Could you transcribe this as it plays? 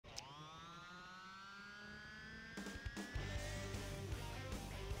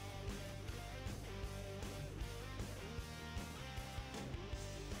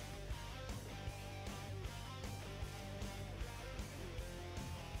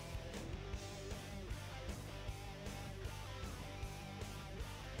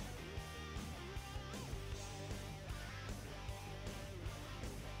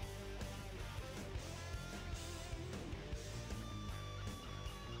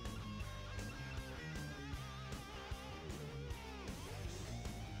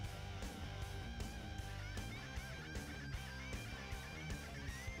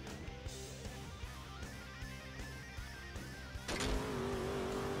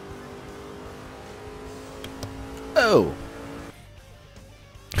Hello!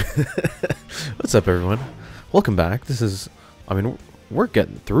 What's up, everyone? Welcome back. This is... I mean, we're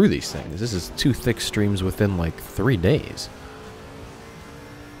getting through these things. This is 2 thick streams within, like, 3 days.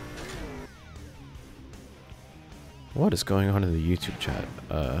 What is going on in the YouTube chat?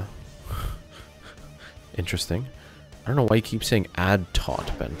 Interesting. I don't know why you keep saying ad taught,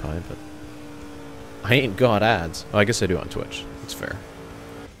 Benpai, but... I ain't got ads. Oh, I guess I do on Twitch. That's fair.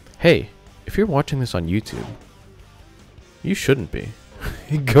 Hey, if you're watching this on YouTube, you shouldn't be.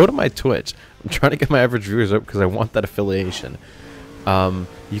 Go to my Twitch. I'm trying to get my average viewers up because I want that affiliation.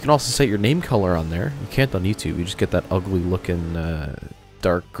 You can also set your name color on there. You can't on YouTube. You just get that ugly looking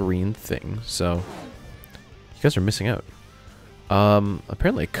dark green thing. So you guys are missing out.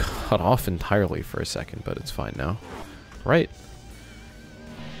 Apparently it cut off entirely for a second, but it's fine now. Right?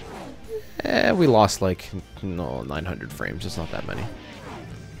 We lost like 900 frames. It's not that many.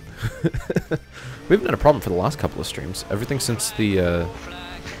 We haven't had a problem for the last couple of streams. Everything since the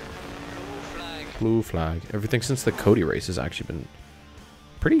blue flag. Everything since the Cody race has actually been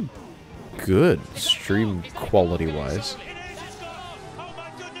pretty good stream quality wise.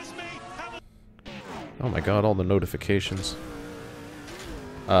 Oh my god, all the notifications.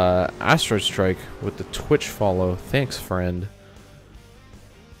 Asteroid Strike with the Twitch follow. Thanks, friend.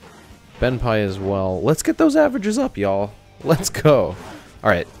 Benpai as well. Let's get those averages up, y'all. Let's go.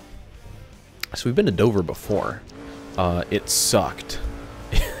 Alright. So we've been to Dover before. It sucked.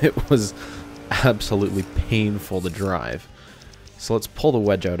 It was absolutely painful to drive. So let's pull the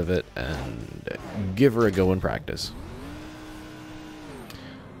wedge out of it and give her a go in practice.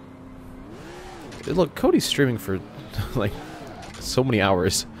 Look, Cody's streaming for like so many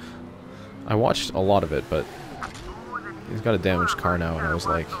hours. I watched a lot of it, but he's got a damaged car now, and I was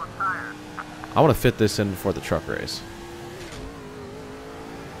like, I want to fit this in before the truck race.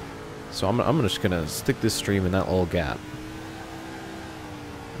 So I'm just gonna stick this stream in that little gap,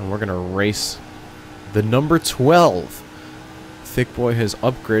 and we're gonna race the number 12. Thick Boy has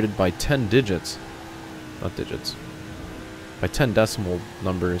upgraded by 10 digits, not digits, by 10 decimal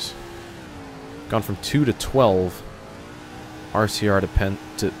numbers. Gone from 2 to 12. RCR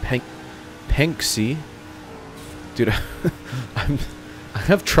to Penksy. Dude, I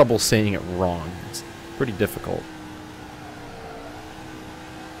have trouble saying it wrong. It's pretty difficult.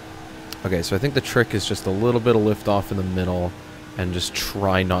 Okay, so I think the trick is just a little bit of lift off in the middle and just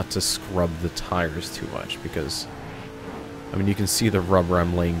try not to scrub the tires too much, because I mean, you can see the rubber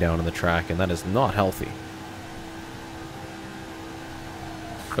I'm laying down on the track, and that is not healthy.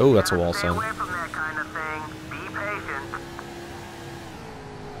 Oh, that's a wall sound.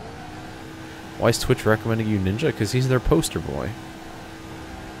 Why is Twitch recommending you Ninja? Because he's their poster boy.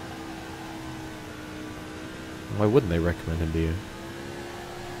 Why wouldn't they recommend him to you?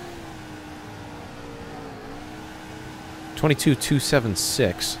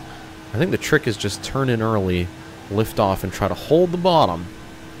 22.276. I think the trick is just turn in early, lift off, and try to hold the bottom,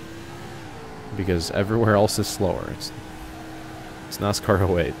 because everywhere else is slower. It's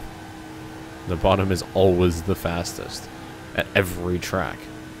NASCAR 08. The bottom is always the fastest at every track.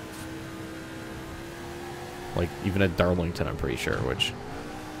 Like, even at Darlington, I'm pretty sure, which...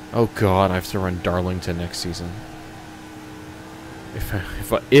 Oh god, I have to run Darlington next season.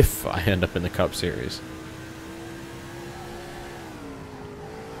 If I end up in the Cup Series.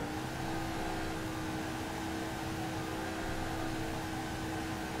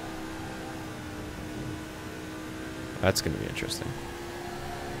 That's going to be interesting.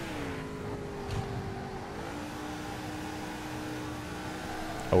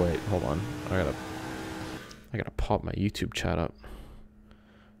 Oh wait, hold on. I gotta pop my YouTube chat up.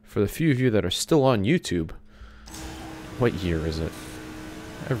 For the few of you that are still on YouTube, what year is it?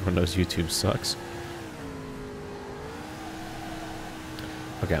 Everyone knows YouTube sucks.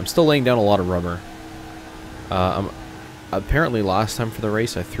 Okay, I'm still laying down a lot of rubber. Apparently last time for the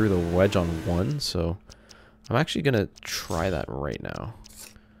race I threw the wedge on 1, so I'm actually gonna try that right now,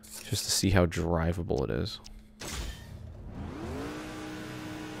 just to see how drivable it is.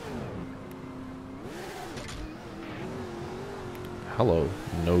 Hello,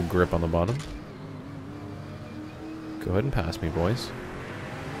 no grip on the bottom. Go ahead and pass me, boys.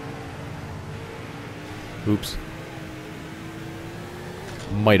 Oops.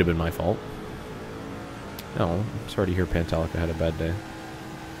 Might have been my fault. No, I'm sorry to hear Pantallica had a bad day.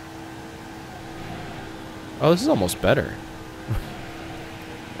 Oh, this is almost better.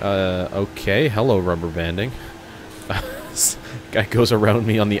 Okay, hello rubber banding. This guy goes around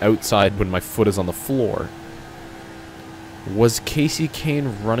me on the outside when my foot is on the floor. Was Casey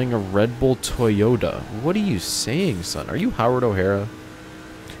Kane running a Red Bull Toyota? What are you saying, son? Are you Howard O'Hara?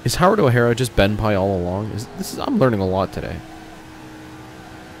 Is Howard O'Hara just Benpai all along? I'm learning a lot today.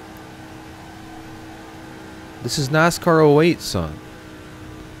 This is NASCAR 08, son.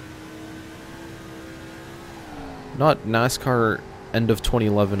 Not NASCAR end of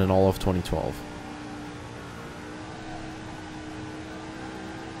 2011 and all of 2012.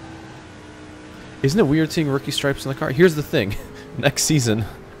 Isn't it weird seeing rookie stripes on the car? Here's the thing. Next season,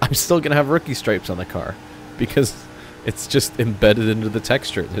 I'm still going to have rookie stripes on the car. Because it's just embedded into the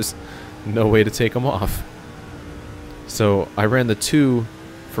texture. There's no way to take them off. So I ran the 2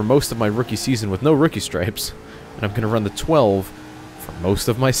 for most of my rookie season with no rookie stripes. And I'm going to run the 12 for most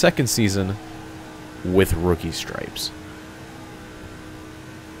of my second season with rookie stripes.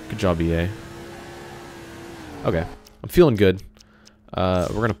 Good job, EA. Okay, I'm feeling good. We're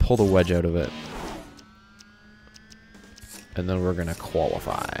going to pull the wedge out of it. And then we're going to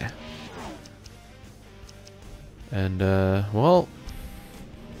qualify. And, well,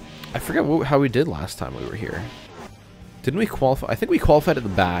 I forget how we did last time we were here. Didn't we qualify? I think we qualified at the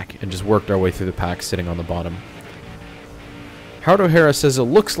back and just worked our way through the pack sitting on the bottom. Howard O'Hara says it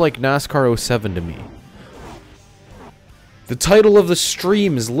looks like NASCAR 07 to me. The title of the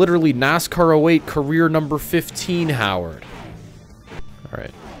stream is literally NASCAR 08 career number 15, Howard.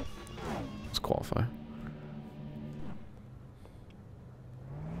 Alright. Let's qualify.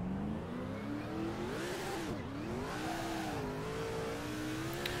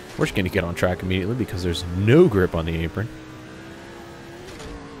 We're just going to get on track immediately because there's no grip on the apron.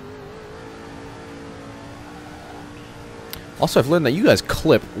 Also, I've learned that you guys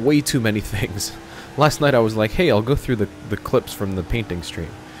clip way too many things. Last night I was like, hey, I'll go through the clips from the painting stream.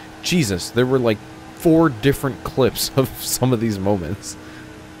 Jesus, there were like 4 different clips of some of these moments.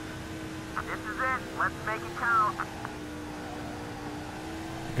 This is it. Let's make it count.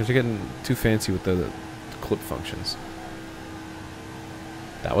 Because you're getting too fancy with the clip functions.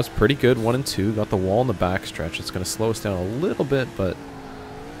 That was pretty good, 1 and 2. Got the wall in the back stretch. It's going to slow us down a little bit, but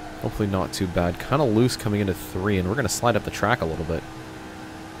hopefully not too bad. Kind of loose coming into 3, and we're going to slide up the track a little bit.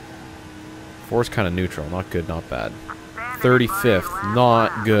 4 is kind of neutral. Not good, not bad. 35th,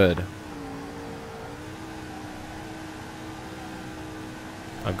 not good.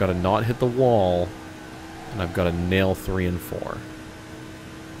 I've got to not hit the wall, and I've got to nail 3 and 4.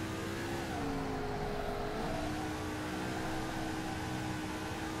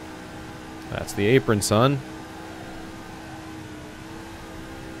 That's the apron, son.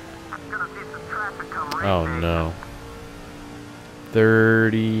 Oh no.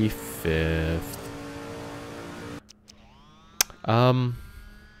 35th.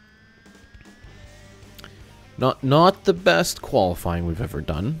 Not the best qualifying we've ever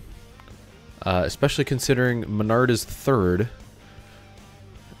done. Especially considering Menard is 3rd.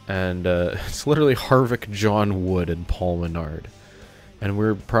 And it's literally Harvick, John Wood, and Paul Menard. And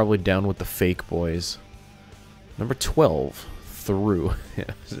we're probably down with the fake boys. Number 12 through.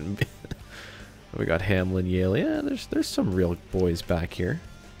 We got Hamlin, Yale. Yeah, there's some real boys back here.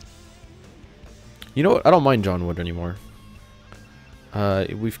 You know what? I don't mind John Wood anymore.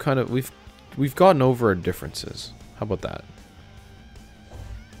 We've gotten over our differences. How about that?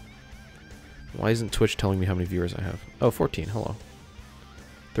 Why isn't Twitch telling me how many viewers I have? Oh, 14. Hello.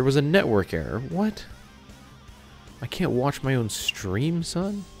 There was a network error. What? I can't watch my own stream,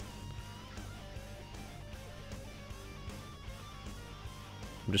 son?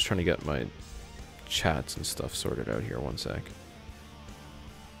 I'm just trying to get my chats and stuff sorted out here. 1 sec.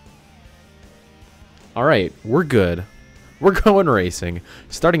 Alright, we're good. We're going racing.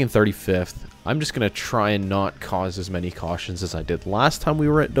 Starting in 35th. I'm just going to try and not cause as many cautions as I did last time we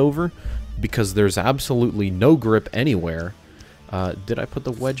were at Dover, because there's absolutely no grip anywhere. Did I put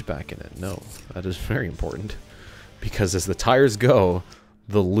the wedge back in it? No. That is very important. Because as the tires go,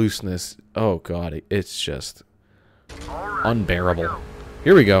 the looseness, oh god, it's just unbearable.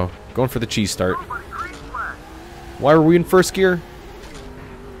 Here we go. Going for the cheese start. Why are we in first gear?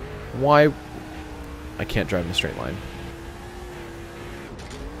 Why? I can't drive in a straight line.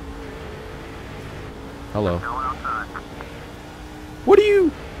 Hello. What are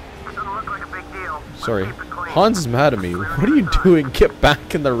you? Sorry. Hans is mad at me. What are you doing? Get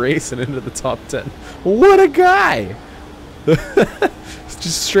back in the race and into the top 10. What a guy!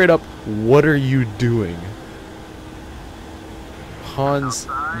 Just straight up, what are you doing? Hans,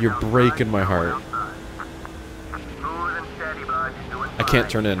 you're breaking my heart. I can't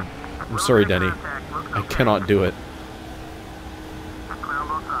turn in. I'm sorry, Denny. I cannot do it.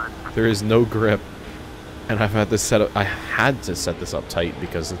 There is no grip. And I've had this set up. I had to set this up tight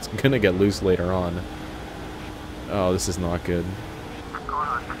because it's gonna get loose later on. Oh, this is not good.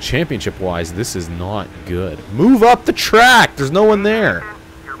 Championship-wise, this is not good. Move up the track! There's no one there!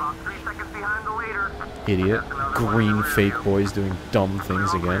 Idiot. Green fake boys doing dumb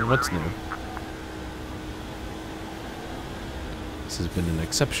things again. What's new? This has been an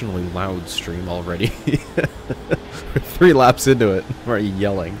exceptionally loud stream already. We're 3 laps into it. We're already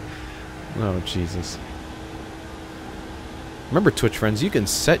yelling. Oh, Jesus. Remember, Twitch friends, you can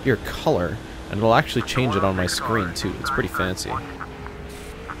set your color, and it'll actually change it on my screen, too. It's pretty fancy.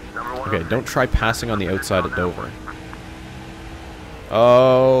 Okay, don't try passing on the outside at Dover.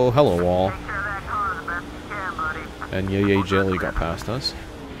 Oh, hello, wall. And Yay Jelly got past us.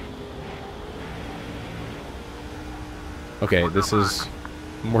 Okay, this is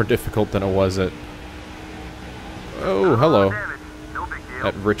more difficult than it was at... Oh, hello.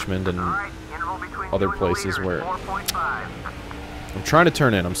 At Richmond and other places where... I'm trying to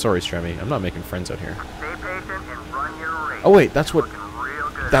turn in. I'm sorry, Stremmy. I'm not making friends out here. Oh, wait, that's what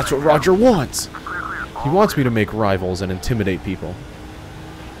Roger wants! He wants me to make rivals and intimidate people.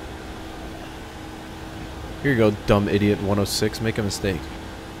 Here you go, dumb idiot 106. Make a mistake.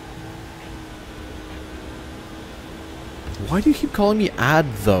 Why do you keep calling me Ad,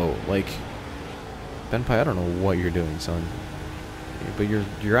 though? Like, Benpai, I don't know what you're doing, son. But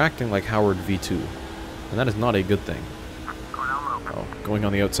you're acting like Howard V2. And that is not a good thing. Oh, going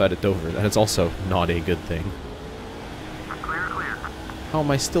on the outside at Dover. That is also not a good thing. How am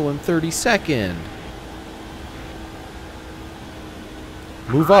I still in 32nd?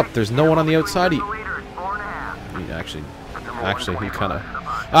 Move up. There's no one on the outside. Actually, he kind of...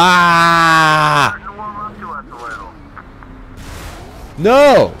 Ah!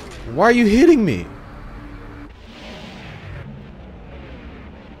 No! Why are you hitting me?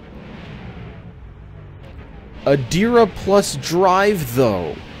 Adira plus drive,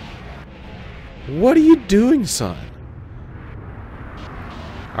 though. What are you doing, son?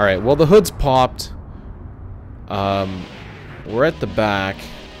 Alright, well, the hood's popped. We're at the back.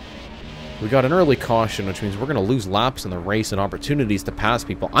 We got an early caution, which means we're going to lose laps in the race and opportunities to pass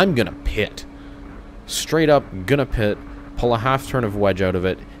people. I'm going to pit. Straight up, gonna pit. Pull a half turn of wedge out of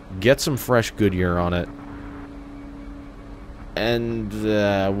it. Get some fresh Goodyear on it. And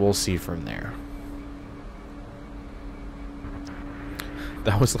we'll see from there.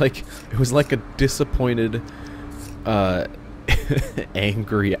 That was like... It was like a disappointed...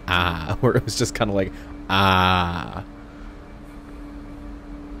 angry ah. Where it was just kind of like... Ah...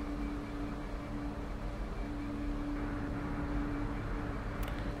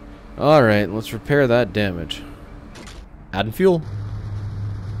 Alright, let's repair that damage. Adding fuel.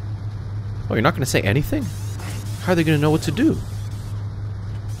 Oh, you're not going to say anything? How are they going to know what to do?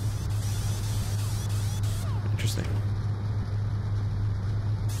 Interesting.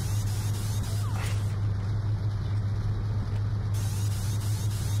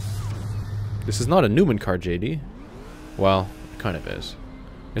 This is not a Newman car, JD. Well, it kind of is.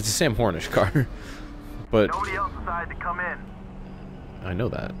 It's a Sam Hornish car. But... Nobody else decided to come in. I know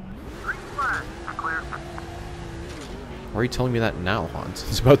that. Why are you telling me that now, Hans?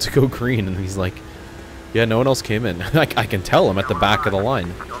 It's about to go green, and he's like, yeah, no one else came in. I can tell him at the back of the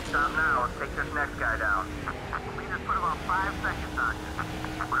line. Don't stop now. Let's take this next guy down. We just put about 5 seconds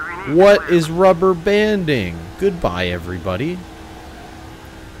on you. What is rubber banding? Goodbye, everybody.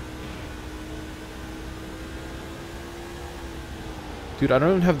 Dude, I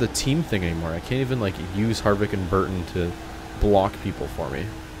don't even have the team thing anymore. I can't even, like, use Harvick and Burton to block people for me.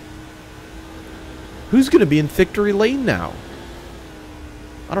 Who's going to be in victory lane now?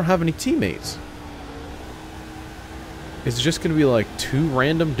 I don't have any teammates. Is it just going to be like 2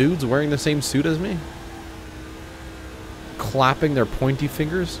 random dudes wearing the same suit as me? Clapping their pointy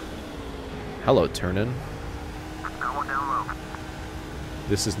fingers? Hello, Turnin.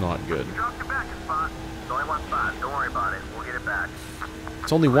 This is not good.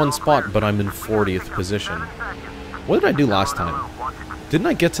 It's only 1 spot, but I'm in 40th position. What did I do last time? Didn't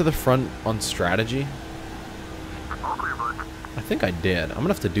I get to the front on strategy? I think I did. I'm gonna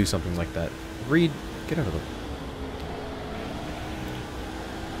have to do something like that. Reed, get out of the...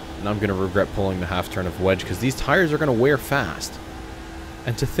 Now I'm gonna regret pulling the half turn of wedge because these tires are gonna wear fast.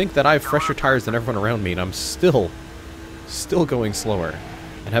 And to think that I have fresher tires than everyone around me and I'm still going slower.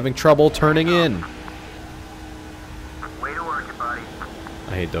 And having trouble turning in. Way to work it, buddy.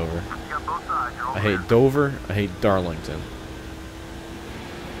 I hate Dover. I hate Dover. I hate Darlington.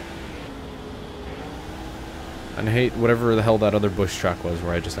 And I hate whatever the hell that other bush track was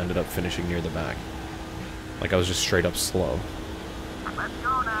where I just ended up finishing near the back. Like I was just straight up slow. Let's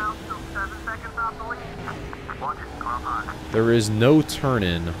go now. Still 7 seconds off the lead. Watch it. Come on. There is no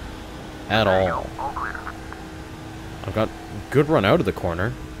turn-in at all. I've got good run out of the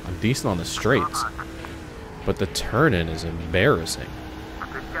corner. I'm decent on the straights. But the turn-in is embarrassing.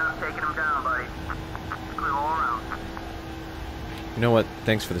 Good job taking him down, buddy. Clear all around. You know what?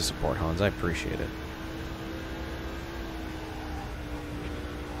 Thanks for the support, Hans. I appreciate it.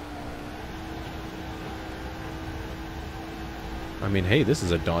 I mean, hey, this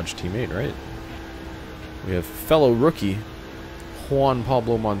is a Dodge teammate, right? We have fellow rookie Juan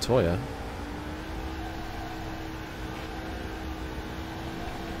Pablo Montoya.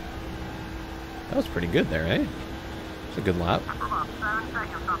 That was pretty good there, eh? It's a good lap. We're about 7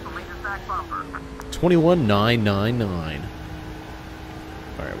 seconds off the leader's back bumper. 21.999.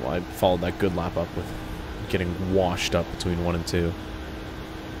 Alright, well, I followed that good lap up with getting washed up between 1 and 2.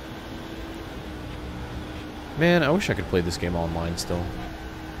 Man, I wish I could play this game online still.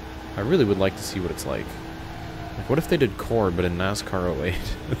 I really would like to see what it's like. Like, what if they did core, but in NASCAR 08?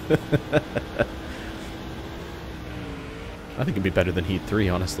 I think it'd be better than Heat 3,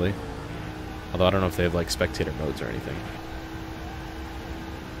 honestly. Although I don't know if they have, like, spectator modes or anything.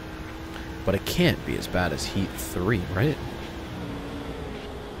 But it can't be as bad as Heat 3, right?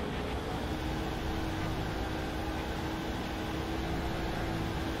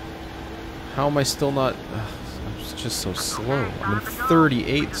 How am I still not... I'm just so slow. I'm in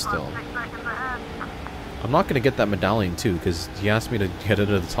 38 still. I'm not going to get that medallion, too, because he asked me to get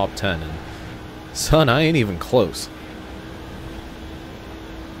into the top 10, and... Son, I ain't even close.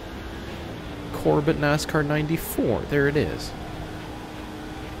 Corbett NASCAR 94. There it is.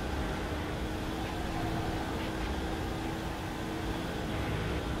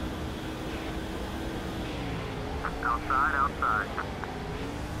 Outside.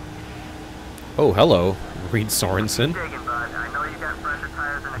 Oh, hello, Reed Sorensen. Digging, bud. I know you got fresher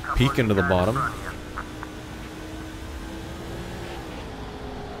tires than a couple Peek of into the guys bottom. in front of you.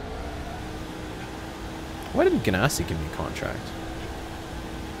 Why didn't Ganassi give me a contract?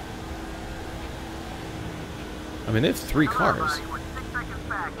 I mean, they have 3 cars.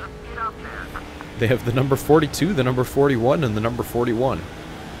 They have the number 42, the number 41, and the number 41.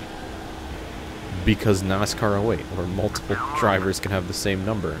 Because NASCAR 08, where multiple drivers can have the same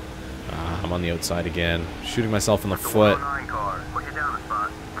number. I'm on the outside again, shooting myself in the foot.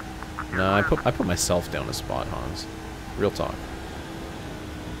 Nah, I put myself down a spot, Hans. Real talk.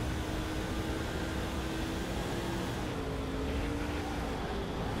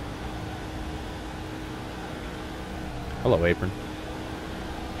 Hello, Apron.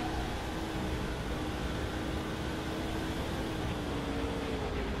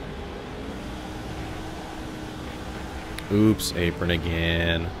 Oops, Apron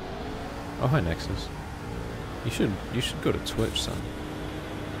again. Oh, hi, Nexus. You should go to Twitch, son.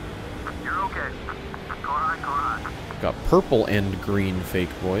 You're okay. Car on. Got purple and green fake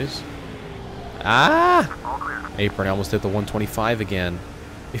boys. Ah! All clear. Apron, I almost hit the 125 again.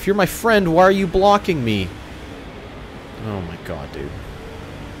 If you're my friend, why are you blocking me? Oh my god, dude.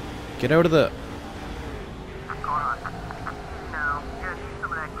 Get out of the... Car on. Now, you're gonna need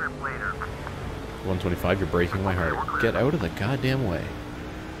some of that grip later. 125, you're breaking my heart. Get out of the goddamn way.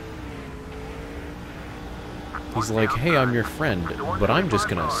 He's like, hey, I'm your friend, but I'm just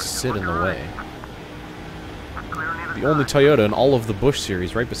gonna sit in the way. The only Toyota in all of the Busch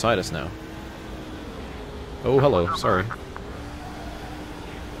series right beside us now. Oh, hello, sorry.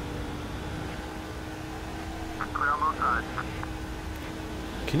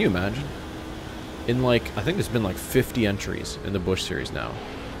 Can you imagine? In like, I think there's been like 50 entries in the Busch series now.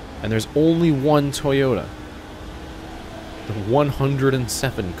 And there's only one Toyota. The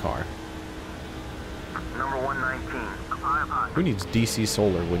 107 car. Number 119. Who needs DC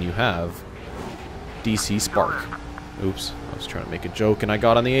Solar when you have DC Spark? Oops, I was trying to make a joke and I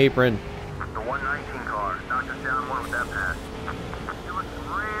got on the apron. The 119 car. Knocked us down one with that pass. You look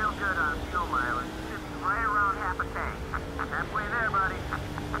real good on fuel mileage. Should be right around half a tank. Halfway there, buddy.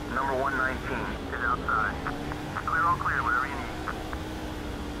 Number 119 is outside. Clear, all clear, whatever you need.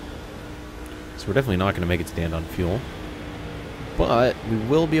 So we're definitely not going to make it stand on fuel. But we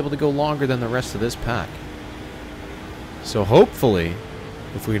will be able to go longer than the rest of this pack. So hopefully,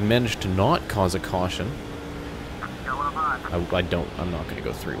 if we can manage to not cause a caution, I'm not going to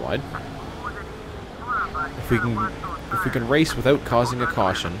go 3 wide. If we can race without causing a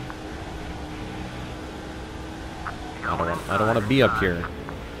caution, I don't want to be up here.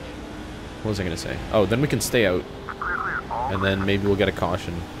 What was I going to say? Oh, then we can stay out, and then maybe we'll get a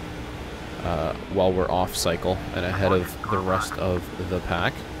caution while we're off cycle and ahead of the rest of the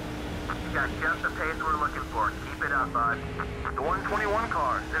pack. You got just the pace we're looking for. Keep it up, bud. The 121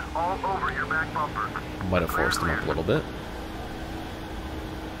 car is all over your back bumper. Might have forced him up a little bit.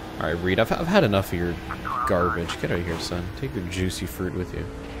 Alright, Reed, I've had enough of your garbage. Get out of here, son. Take your juicy fruit with you.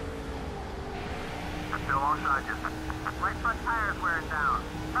 Still alongside you. Right front tire's wearing down.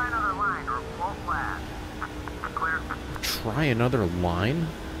 Try another line or it won't last. try another line?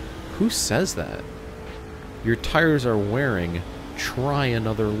 Who says that? Your tires are wearing, try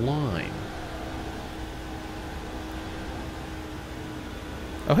another line.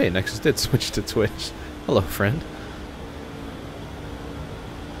 Oh hey, Nexus did switch to Twitch. Hello, friend.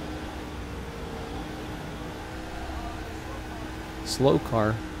 Slow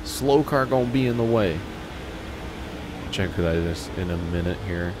car gonna be in the way. Check who that is in a minute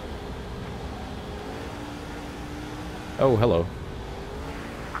here. Oh, hello.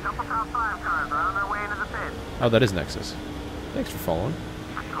 Couple top 5 cars are on their way into the pit. Oh, that is Nexus. Thanks for following.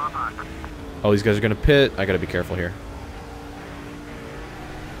 Oh, these guys are gonna pit. I gotta be careful here.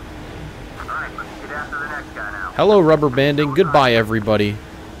 Alright, let's get after the next guy now. Hello, rubber banding. Goodbye, everybody.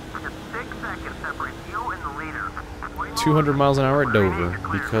 Just 6 seconds separate you and the leader. 200 miles an hour at Dover,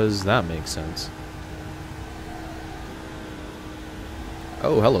 because that makes sense.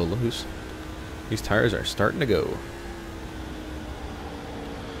 Oh, hello, Loose. These tires are starting to go.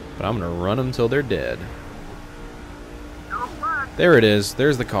 But I'm going to run them till they're dead. There it is.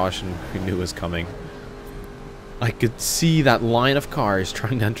 There's the caution we knew was coming. I could see that line of cars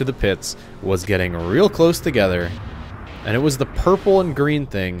trying to enter the pits was getting real close together. And it was the purple and green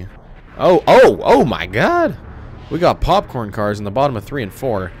thing. Oh my god! We got popcorn cars in the bottom of 3 and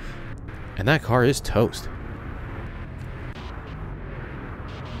 4. And that car is toast.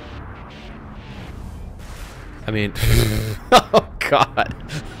 I mean, oh god.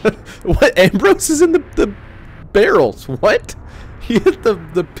 What? Ambrose is in the barrels. What? He hit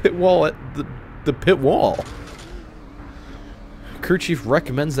the pit wall at the pit wall. Crew chief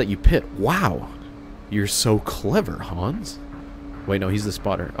recommends that you pit. Wow. You're so clever, Hans. Wait, no, he's the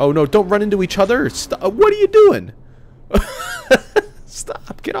spotter. Oh no, don't run into each other. Stop. What are you doing?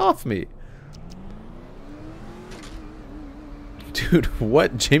 Stop. Get off me. Dude,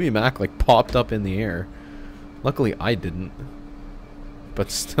 what? Jamie Mack like popped up in the air. Luckily I didn't.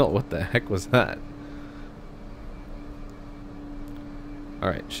 But still, what the heck was that?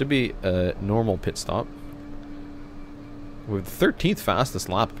 Alright, should be a normal pit stop. We're the 13th fastest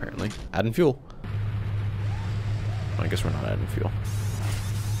lap, apparently. Adding fuel. I guess we're not adding fuel.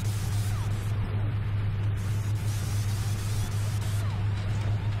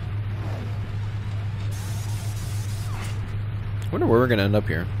 I wonder where we're gonna end up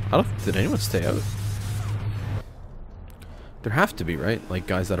here. I don't. Did anyone stay out? There have to be, right? Like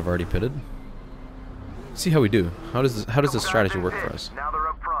guys that have already pitted. See how we do. How does this strategy work for us? Now they're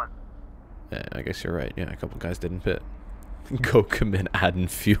up front. Yeah, I guess you're right. Yeah, a couple guys didn't pit. Go commit adding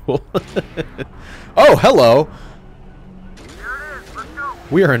fuel. Oh, hello. Here it is. Let's go.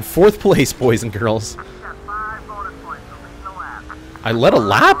 We are in 4th place, boys and girls. We got 5 bonus points for leading the lap. I led a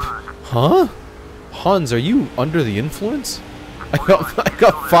lap? Huh? Hans, are you under the influence? I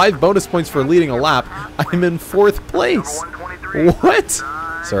got 5 bonus points for leading a lap. I'm in 4th place. What?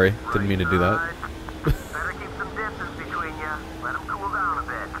 Sorry, didn't mean to do that. Better keep some distance between you. Let them cool down a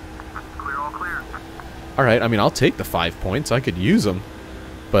bit. Clear, all clear. Alright, I mean, I'll take the 5 points. I could use them.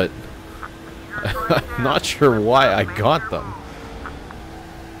 But I'm not sure why I got them.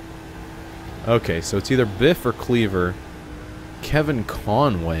 Okay, so it's either Biff or Cleaver, Kevin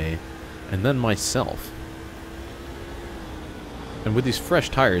Conway, and then myself. And with these fresh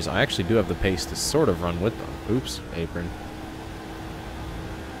tires, I actually do have the pace to sort of run with them. Oops, apron.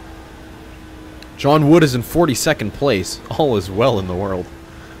 John Wood is in 42nd place. All is well in the world.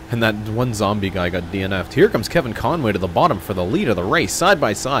 And that one zombie guy got DNF'd. Here comes Kevin Conway to the bottom for the lead of the race, side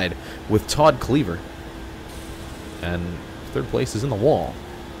by side with Todd Cleaver. And 3rd place is in the wall.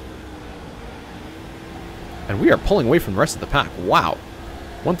 And we are pulling away from the rest of the pack. Wow.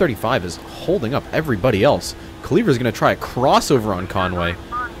 135 is holding up everybody else. Cleaver's going to try a crossover on Conway.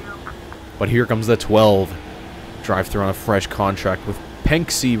 But here comes the 12. Drive through on a fresh contract with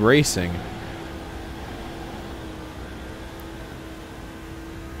Penksy Racing.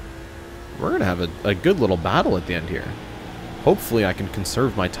 We're going to have a good little battle at the end here. Hopefully I can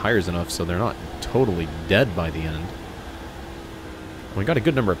conserve my tires enough so they're not totally dead by the end. We got a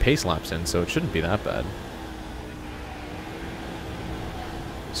good number of pace laps in, so it shouldn't be that bad.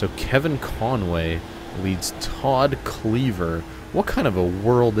 So Kevin Conway leads Todd Cleaver. What kind of a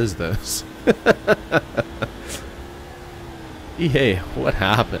world is this? EA, what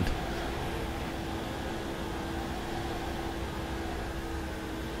happened?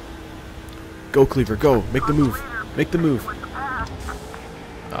 Go, Cleaver, go. Make the move. Make the move.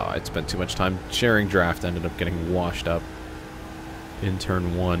 Oh, I spent too much time sharing draft. Ended up getting washed up in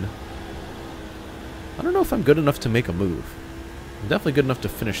turn 1. I don't know if I'm good enough to make a move. I'm definitely good enough to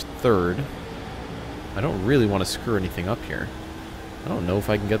finish 3rd. I don't really want to screw anything up here. I don't know if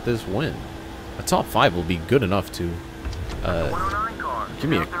I can get this win. A top 5 will be good enough to give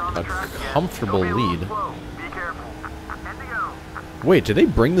me a comfortable lead. Be careful. And to go. Wait, did they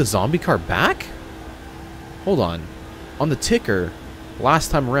bring the zombie car back? Hold on. On the ticker,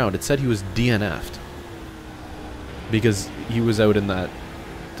 last time around, it said he was DNF'd. Because he was out in the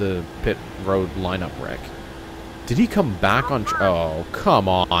pit road lineup wreck. Did he come back on... Oh, come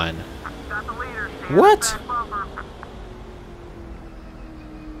on. Got the leader. What?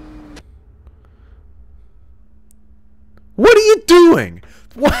 What are you doing?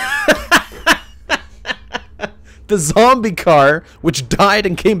 What? The zombie car, which died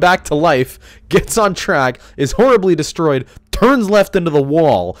and came back to life, gets on track, is horribly destroyed, turns left into the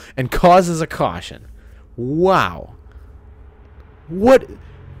wall, and causes a caution. Wow. What?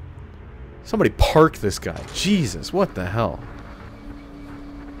 Somebody park this guy. Jesus, what the hell?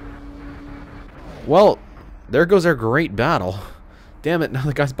 Well, there goes our great battle. Damn it, now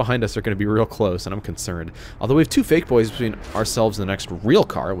the guys behind us are going to be real close, and I'm concerned. Although we have two fake boys between ourselves and the next real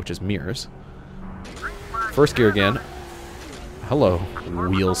car, which is Mirrors. First gear again. Hello,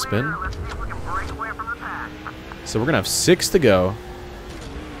 wheel spin. So we're going to have 6 to go.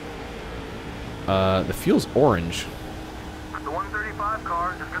 The fuel's orange. The 135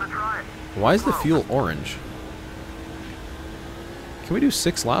 car is going to try it. Why is the fuel orange? Can we do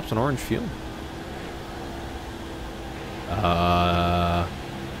 6 laps on orange fuel?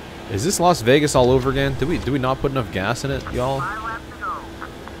 Is this Las Vegas all over again? Did we not put enough gas in it, y'all? 5 laps to go.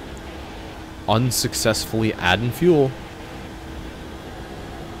 Unsuccessfully adding fuel.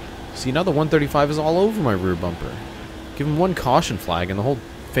 See, now the 135 is all over my rear bumper. Give him one caution flag and the whole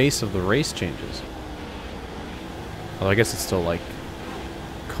face of the race changes. Although I guess it's still like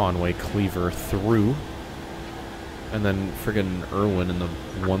Conway, Cleaver through. And then friggin' Irwin in the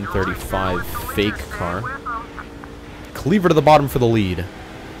 135 fake car. Cleaver to the bottom for the lead.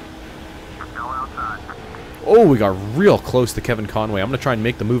 Oh, we got real close to Kevin Conway. I'm going to try and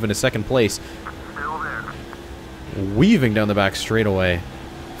make the move into second place. Weaving down the back straightaway.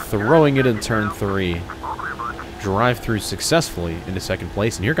 Throwing it in turn 3. Drive through successfully into second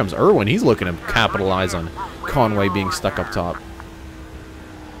place. And here comes Irwin. He's looking to capitalize on Conway being stuck up top.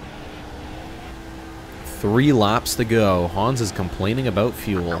 3 laps to go. Hans is complaining about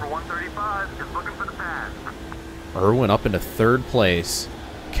fuel. Irwin up into 3rd place.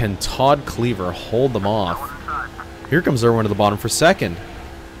 Can Todd Cleaver hold them off? Here comes Irwin to the bottom for 2nd.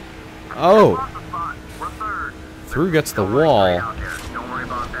 Oh. Through gets the wall.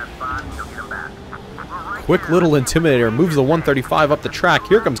 Quick little intimidator. Moves the 135 up the track.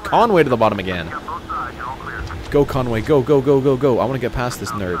 Here comes Conway to the bottom again. Go, Conway. Go, go, go, go, go. I want to get past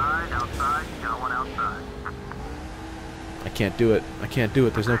this nerd. I can't do it. I can't do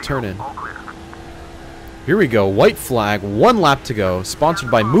it. There's no turn in. Here we go. White flag. 1 lap to go.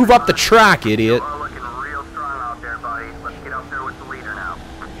 Sponsored by Move Up the Track, idiot.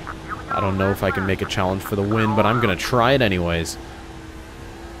 I don't know if I can make a challenge for the win, but I'm going to try it anyways.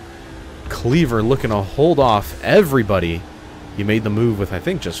 Cleaver looking to hold off everybody. He made the move with, I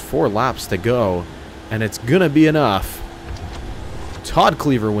think, just 4 laps to go. And it's going to be enough. Todd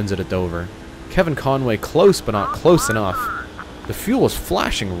Cleaver wins it at Dover. Kevin Conway close, but not close enough. The fuel was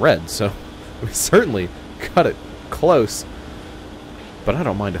flashing red, so we certainly cut it close. But I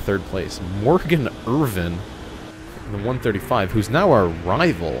don't mind a 3rd place. Morgan Irvin, the 135, who's now our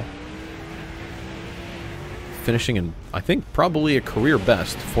rival. Finishing in, I think, probably a career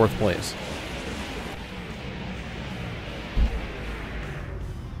best, 4th place.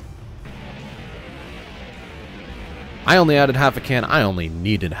 I only added half a can. I only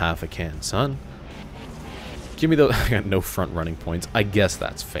needed half a can, son. Give me those. I got no front running points. I guess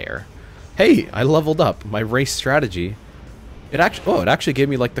that's fair. Hey, I leveled up my race strategy. It actually gave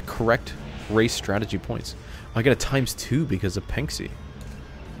me like the correct race strategy points. I get a ×2 because of Penksy.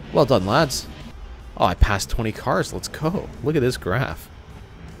 Well done, lads. Oh, I passed 20 cars. Let's go. Look at this graph.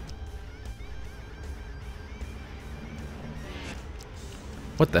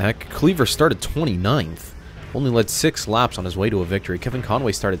 What the heck? Cleaver started 29th. Only led 6 laps on his way to a victory. Kevin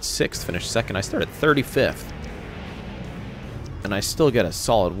Conway started 6th, finished 2nd. I started 35th. And I still get a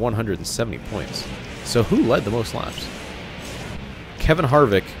solid 170 points. So who led the most laps? Kevin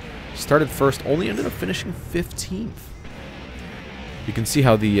Harvick started 1st, only ended up finishing 15th. You can see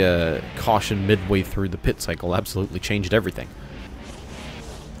how the caution midway through the pit cycle absolutely changed everything.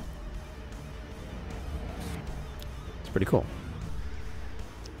 It's pretty cool.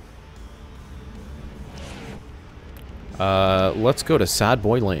 Let's go to Sad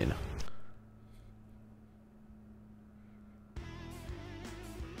Boy Lane.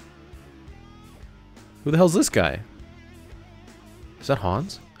 Who the hell's this guy? Is that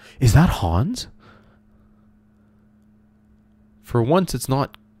Hans? Is that Hans? For once, it's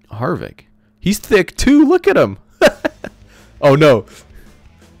not Harvick. He's thick too. Look at him. Oh no.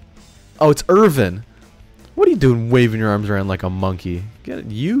 Oh, it's Irvin. What are you doing waving your arms around like a monkey? Get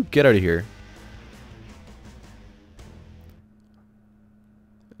out of here.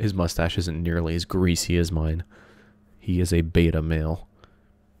 His mustache isn't nearly as greasy as mine. He is a beta male.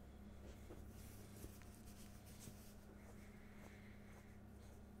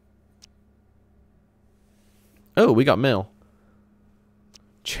 Oh, we got mail.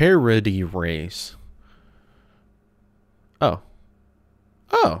 Charity race. Oh.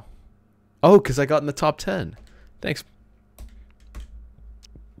 Oh. Oh, because I got in the top 10. Thanks.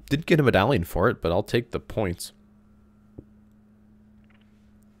 Didn't get a medallion for it, but I'll take the points.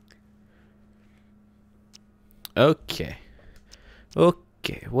 Okay.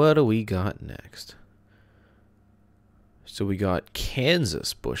 Okay, what do we got next? So we got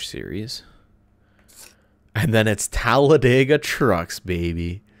Kansas Busch Series. And then it's Talladega Trucks,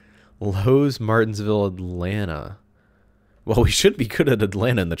 baby. Lowe's, Martinsville, Atlanta. Well, we should be good at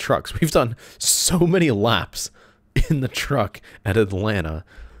Atlanta in the trucks. We've done so many laps in the truck at Atlanta.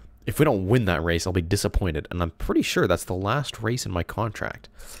 If we don't win that race, I'll be disappointed. And I'm pretty sure that's the last race in my contract.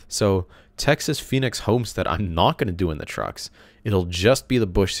 So, Texas, Phoenix, Homestead, I'm not going to do in the trucks. It'll just be the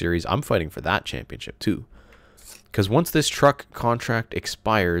Busch Series. I'm fighting for that championship, too. Because once this truck contract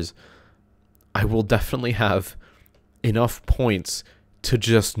expires, I will definitely have enough points to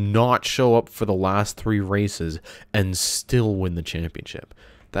just not show up for the last 3 races and still win the championship.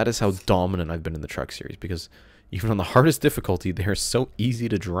 That is how dominant I've been in the truck series, because even on the hardest difficulty, they are so easy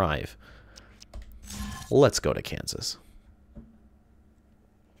to drive. Let's go to Kansas.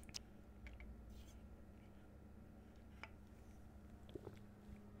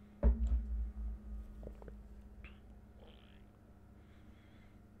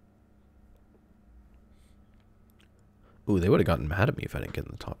 Ooh, they would have gotten mad at me if I didn't get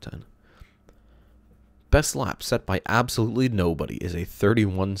in the top 10. Best lap set by absolutely nobody is a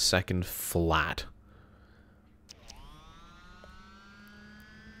 31-second flat.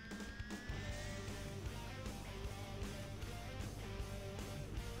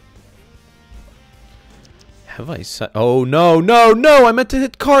 Have I set... Oh, no, no, no! I meant to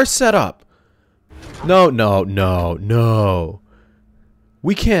hit car setup! No, no, no, no.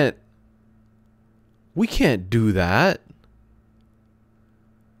 We can't do that.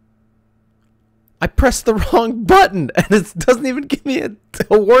 I pressed the wrong button, and it doesn't even give me a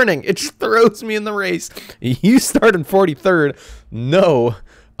warning. It just throws me in the race. You start in 43rd. No.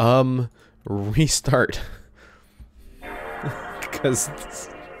 Restart. Because it's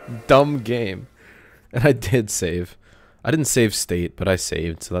a dumb game. And I did save. I didn't save state, but I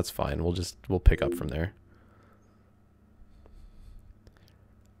saved, so that's fine. We'll pick up from there.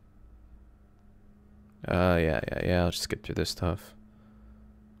 Yeah. I'll just skip through this stuff.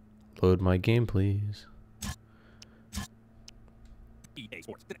 Load my game, please. EA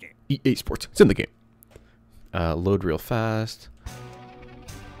Sports, it's in the game. EA Sports, it's in the game. Load real fast.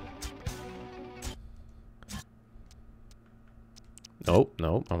 Nope,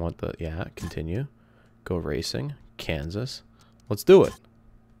 nope. I want the... Yeah, continue. Go racing. Kansas. Let's do it.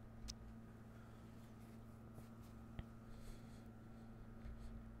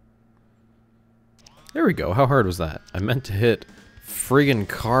 There we go. How hard was that? I meant to hit friggin'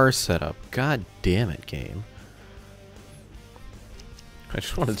 car setup. God damn it, game. I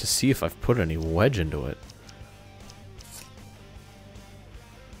just wanted to see if I've put any wedge into it.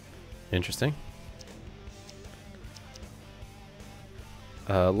 Interesting.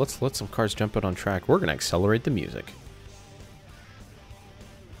 Let's let some cars jump out on track. We're gonna accelerate the music.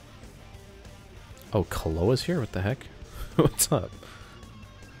 Oh, Kaloa's here? What the heck? What's up?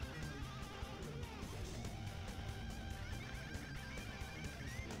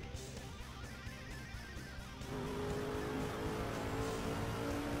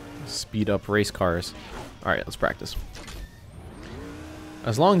 Speed up race cars. Alright, let's practice.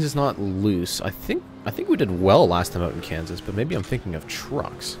 As long as it's not loose. I think we did well last time out in Kansas, but maybe I'm thinking of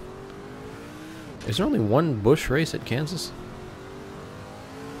trucks. Is there only one Busch race at Kansas?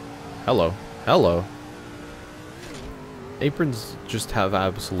 Hello. Hello. Aprons just have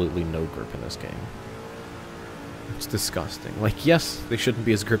absolutely no grip in this game. It's disgusting. Like, yes, they shouldn't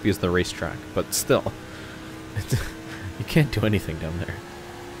be as grippy as the racetrack, but still. You can't do anything down there.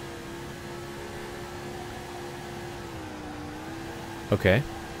 Okay,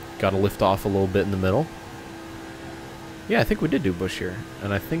 gotta lift off a little bit in the middle. Yeah, I think we did do Busch here,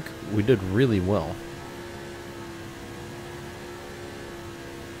 and I think we did really well.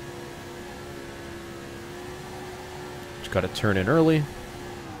 Just gotta turn in early.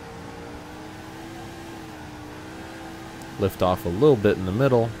 lift off a little bit in the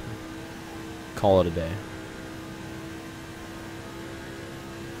middle, call it a day.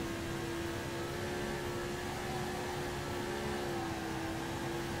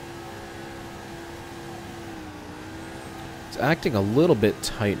 It's acting a little bit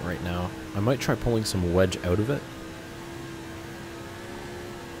tight right now. I might try pulling some wedge out of it.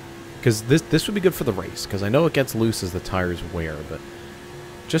 Because this would be good for the race, because I know it gets loose as the tires wear, but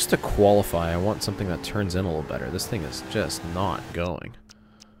just to qualify, I want something that turns in a little better. This thing is just not going.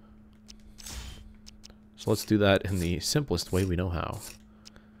 So let's do that in the simplest way we know how.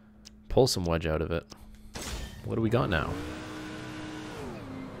 Pull some wedge out of it. What do we got now?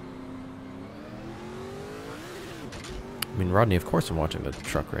 I mean, Rodney, of course I'm watching the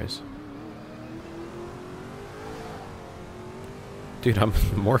truck race. Dude, I'm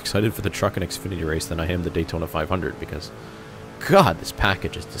more excited for the truck and Xfinity race than I am the Daytona 500 because, God, this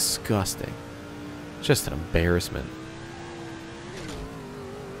package is disgusting. Just an embarrassment.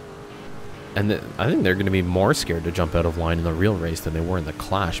 And I think they're going to be more scared to jump out of line in the real race than they were in the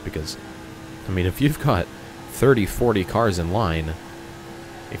Clash because, I mean, if you've got 30, 40 cars in line,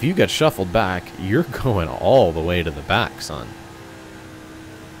 if you get shuffled back, you're going all the way to the back, son.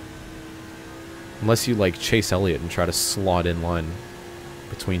 Unless you, like, Chase Elliott and try to slot in line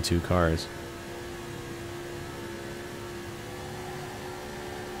between two cars.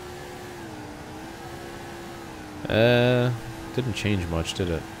 Didn't change much, did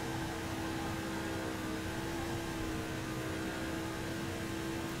it?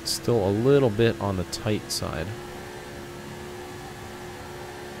 It's still a little bit on the tight side.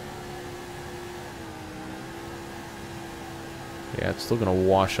 Yeah, it's still gonna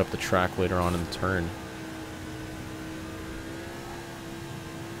wash up the track later on in the turn.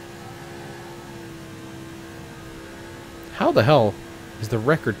 How the hell is the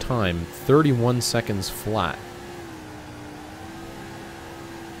record time 31 seconds flat?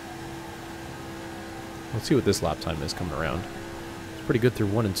 Let's see what this lap time is coming around. It's pretty good through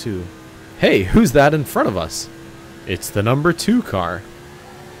 1 and 2. Hey, who's that in front of us? It's the number 2 car.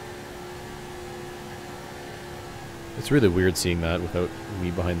 It's really weird seeing that without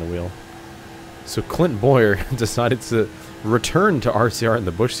me behind the wheel. So Clint Boyer decided to return to RCR in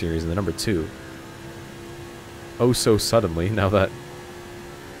the Busch Series in the number 2. Oh, so suddenly, now that...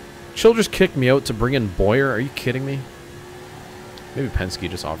 Childress kicked me out to bring in Boyer? Are you kidding me? Maybe Penske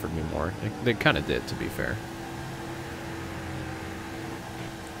just offered me more. They kind of did, to be fair.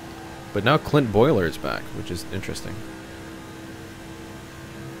 But now Clint Boyer is back, which is interesting.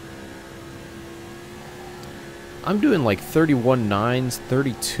 I'm doing like 31 9s,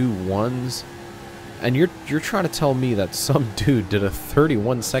 32 1s, and you're trying to tell me that some dude did a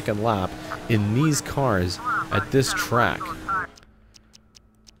 31-second lap in these cars at this track.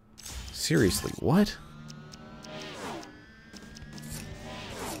 Seriously, what?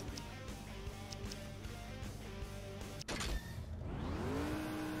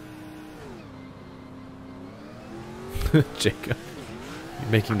 Jacob,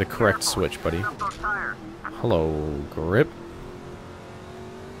 you're making the correct switch, buddy. Hello, grip.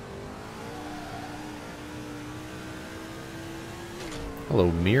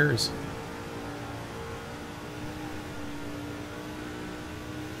 Hello, mirrors.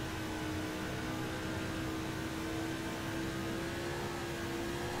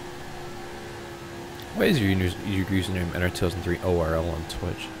 Why is your username NR2003 ORL on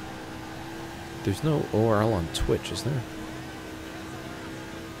Twitch? There's no ORL on Twitch, is there?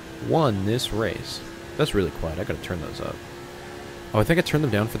 Won this race. That's really quiet. I gotta turn those up. Oh, I think I turned them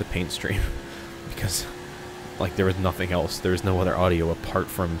down for the paint stream. Because, like, there was nothing else. There was no other audio apart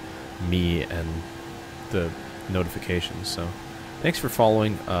from me and the notifications. So, thanks for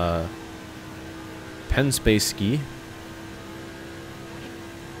following, Pen Space Ski.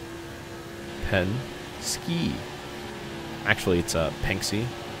 Pen Ski. Actually, it's, Penksy.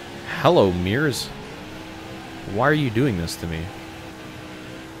 Hello, Mears. Why are you doing this to me?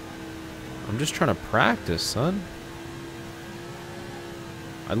 I'm just trying to practice, son.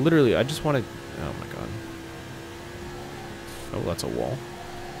 I just want to... Oh my god. Oh, that's a wall.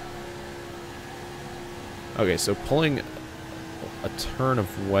 Okay, so pulling a turn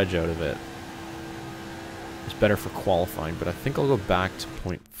of wedge out of it is better for qualifying, but I think I'll go back to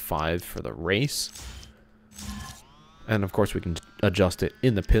 0.5 for the race. And of course we can adjust it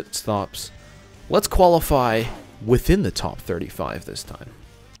in the pit stops. Let's qualify within the top 35 this time.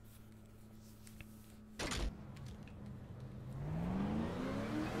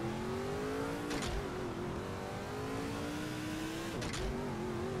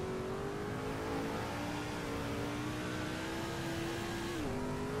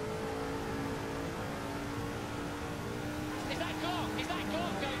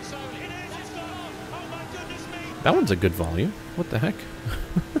 That one's a good volume. What the heck?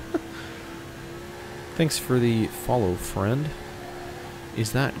 Thanks for the follow, friend.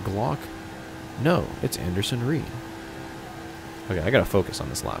 Is that Glock? No, it's Anderson Reed. Okay, I gotta focus on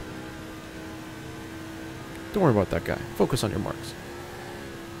this lap. Don't worry about that guy. Focus on your marks.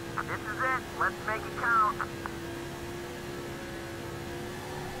 This is it. Let's make it count.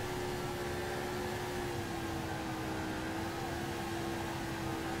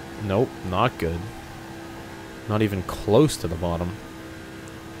 Nope, not good. Not even close to the bottom.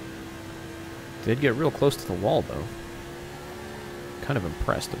 Did get real close to the wall, though. Kind of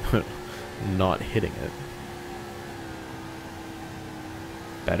impressed about not hitting it.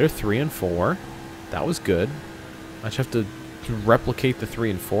 Better 3 and 4. That was good. I just have to replicate the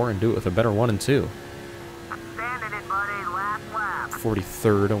 3 and 4 and do it with a better 1 and 2. Stand in it, buddy. Last lap.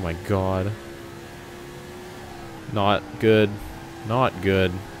 43rd, oh my god. Not good. Not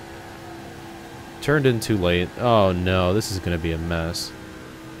good. Turned in too late. Oh no, this is gonna be a mess.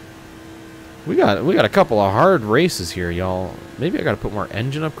 We got a couple of hard races here, y'all. Maybe I gotta put more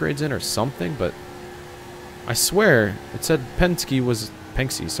engine upgrades in or something, but I swear it said Penske was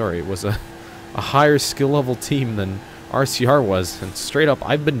a higher skill level team than RCR was, and straight up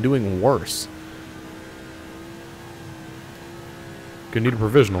I've been doing worse. Gonna need a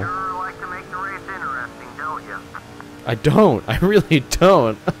provisional. Sure like to make the race interesting, don't you? I don't. I really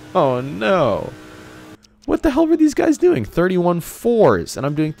don't. Oh no. What the hell were these guys doing? 31 4s, and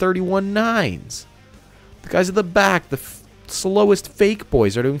I'm doing 31 9s. The guys at the back, the slowest fake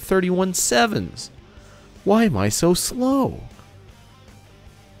boys, are doing 31 7s. Why am I so slow?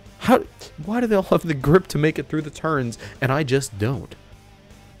 Why do they all have the grip to make it through the turns, and I just don't?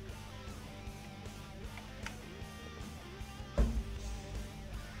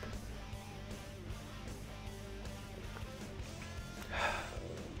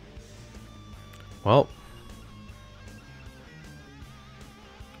 Well,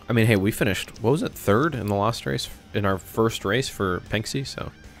 I mean, hey, we finished, what was it, 3rd in the last race, in our first race for Penske,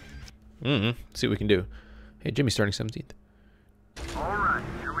 so, see what we can do. Hey, Jimmy's starting 17th. Alright,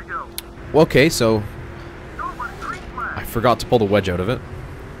 here we go. Okay, so, I forgot to pull the wedge out of it.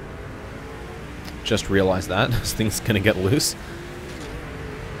 Just realized that, this thing's gonna get loose.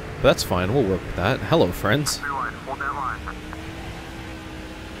 But that's fine, we'll work with that. Hello, friends. Hold that line.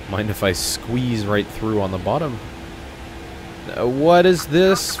 Mind if I squeeze right through on the bottom? What is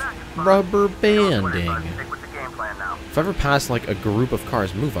this? Rubber banding. Stick with the game plan now. If I ever pass like a group of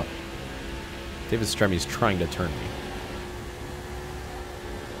cars, move up. David Stremmy's trying to turn me.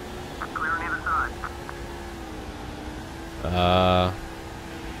 Clear on either side.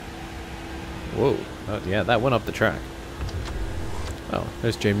 Whoa. Oh, yeah, that went up the track. Oh,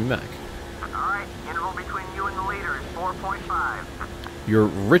 there's Jamie Mack. Alright, interval between you and the leader is 4.5. Your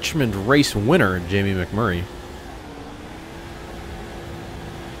Richmond race winner, Jamie McMurray.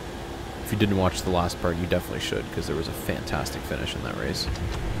 If you didn't watch the last part, you definitely should, because there was a fantastic finish in that race.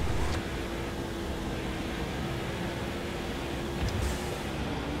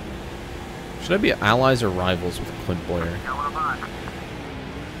 Should I be allies or rivals with Clint Boyer? Still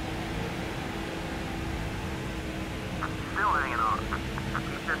hanging on.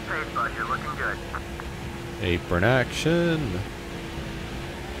 Keep this pace, bud. You're looking good. Apron action.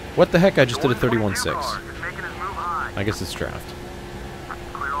 What the heck? I just did a 31.6. I guess it's draft.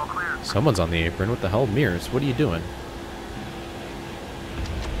 Clear, all clear. Someone's on the apron. What the hell? Mears, what are you doing?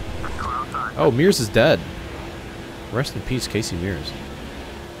 Go outside. Oh, Mears is dead. Rest in peace, Casey Mears. He's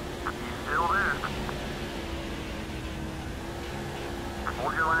still there.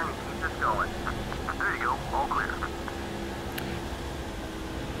 Hold your line and keep this going. There you go. All clear.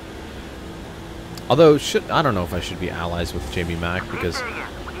 Although, I don't know if I should be allies with Jamie Mack, because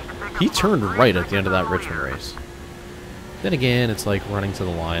he turned right at the end of that Richmond race. Then again, it's like running to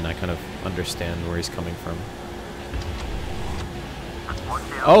the line. I kind of understand where he's coming from.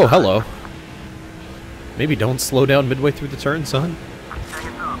 Oh, hello. Maybe don't slow down midway through the turn, son.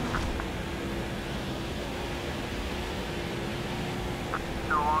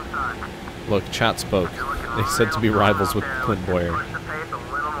 Look, chat spoke. They said to be rivals with Clint Boyer.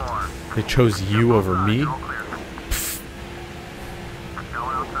 They chose you over me? Pfft.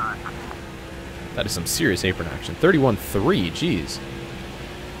 That is some serious apron action. 31-3, jeez.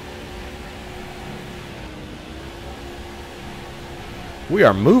 We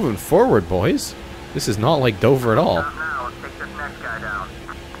are moving forward, boys. This is not like Dover at all.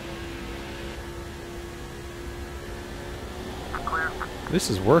 This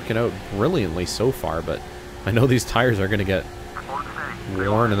is working out brilliantly so far, but I know these tires are going to get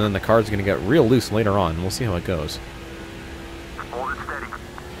worn, and then the car's going to get real loose later on. We'll see how it goes.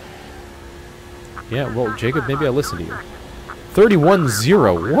 Yeah, well, Jacob, maybe I listened to you.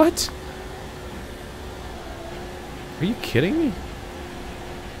 31-0. What? Are you kidding me?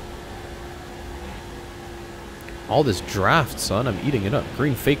 All this draft, son. I'm eating it up.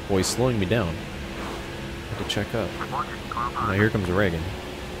 Green fake boy slowing me down. I have to check up. Now here comes Reagan.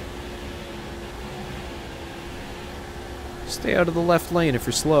 Stay out of the left lane if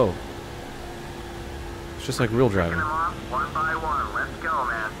you're slow. It's just like real driving.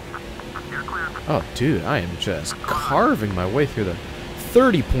 Oh, dude, I am just carving my way through the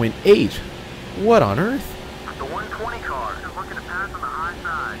 30.8. What on earth? The 120 car is looking to pass on the high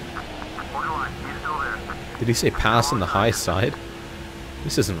side. He's still there. Did he say pass on the high side?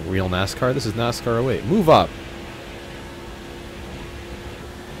 This isn't real NASCAR. This is NASCAR 08. Move up.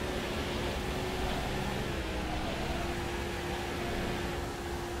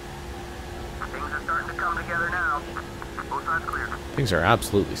 Things are starting to come together now. Both sides clear. Things are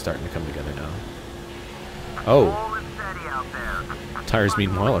absolutely starting to come together now. Oh. Hold it steady out there. Tires,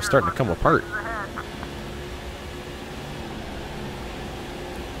 meanwhile, are starting to come apart.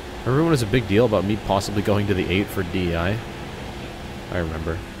 Remember when it was a big deal about me possibly going to the 8 for DEI? I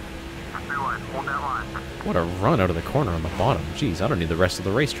remember. Hold that line. What a run out of the corner on the bottom. Jeez, I don't need the rest of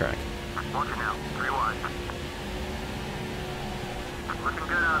the racetrack. Watch it now. 3 wide. Looking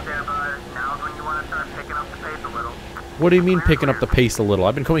good out there, bud. Now's when you want to start picking up the pace a little. What do you mean picking up the pace a little?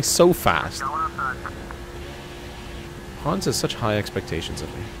 I've been going so fast. Going outside. Hans has such high expectations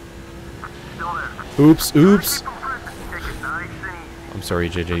of me. Still there. Oops, oops. Keep 'em pressing. Take it nice and easy. I'm sorry,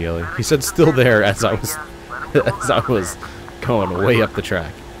 JJ Yelly. He said still there as I was going way up the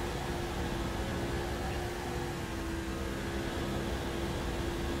track.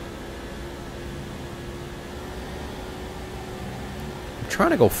 I'm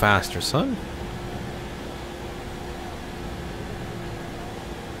trying to go faster, son.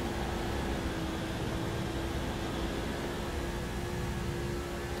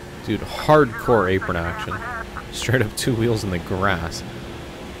 Dude, hardcore apron action. Straight up 2 wheels in the grass.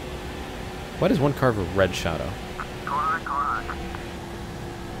 Why does one car have a red shadow?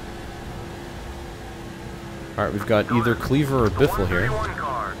 Alright, we've got either Cleaver or Biffle here.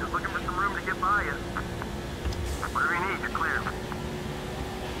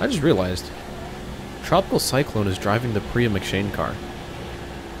 I just realized Tropical Cyclone is driving the Priya McShane car.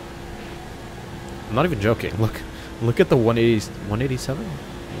 I'm not even joking. Look at the 187?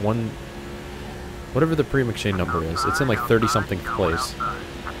 Whatever the Priya McShane number is. It's in like 30-something place.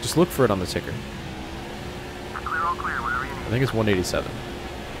 Just look for it on the ticker. I think it's 187.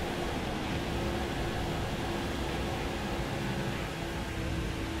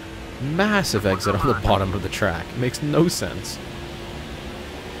 Massive exit on the bottom of the track. It makes no sense.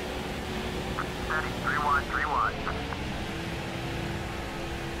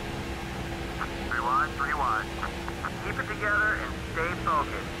 Keep it together and stay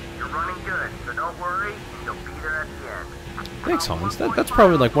focused. You're running good, so don't worry. You'll be there at the end. Thanks, Hans. That's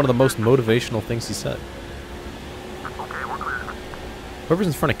probably like one of the most motivational things he said. Okay, we're clear. Whoever's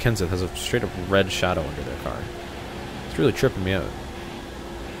in front of Kenseth has a straight up red shadow under their car. It's really tripping me out.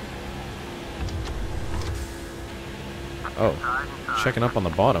 Oh, checking up on the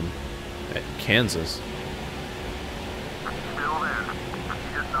bottom at Kansas. Still there.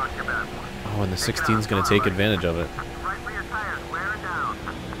 You just knocked your bad one. Oh, and the 16's going to take advantage of it. Right for your tires, wearing down.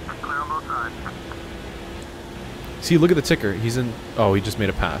 Clear on both sides. See, look at the ticker. He's in... Oh, he just made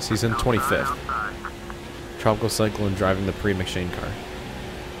a pass. He's in 25th. Outside. Tropical Cyclone driving the Priya McShane car.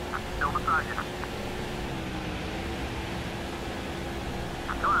 Still beside you.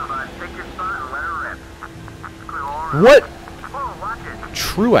 Come on, bud. Take your spot and let her rip. Clear all around. What? Whoa, watch it.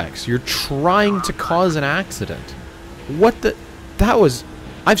 Truex, you're trying to cause an accident. What the... That was...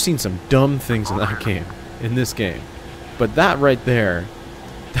 I've seen some dumb things in that game. In this game. But that right there...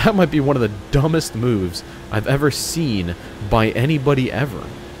 That might be one of the dumbest moves I've ever seen by anybody ever.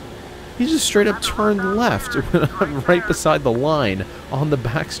 He just straight up turned left when I'm right beside the line on the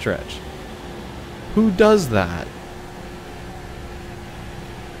backstretch. Who does that?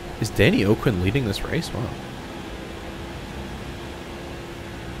 Is Danny O'Quinn leading this race? Wow.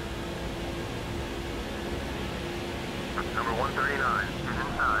 Number 139 is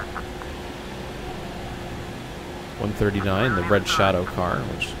inside. 139, the red shadow car,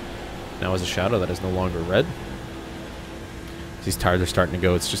 which now is a shadow that is no longer red. These tires are starting to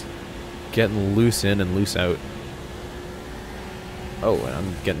go. It's just getting loose in and loose out. Oh, and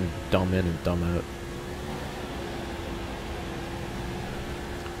I'm getting dumb in and dumb out.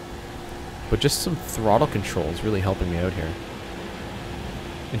 But just some throttle control is really helping me out here.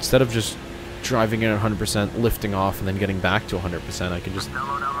 Instead of just driving in at 100%, lifting off, and then getting back to 100%. I can just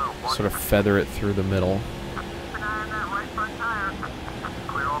sort of feather it through the middle. Keep an eye on that right front tire.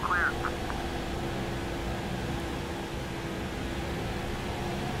 Clear, all clear.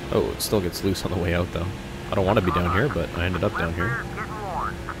 Oh, it still gets loose on the way out, though. I don't want to be down here, but I ended up down here.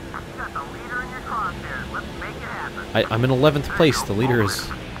 I'm in 11th place. The leader is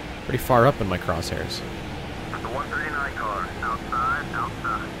pretty far up in my crosshairs. The 139 car. Outside,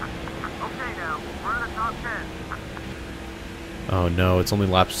 outside. Okay, now, we're in the top 10. Oh no, it's only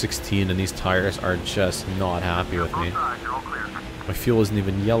lap 16 and these tires are just not happy with me. You're all clear. My fuel isn't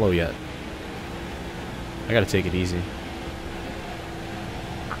even yellow yet. I gotta take it easy.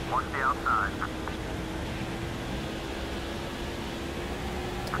 Watch the outside.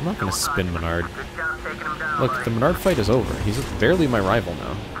 I'm not gonna spin Menard. Good job taking him down. Look, the Menard fight is over. He's barely my rival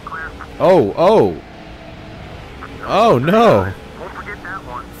now. Clear. Oh, oh! Oh no! Won't forget that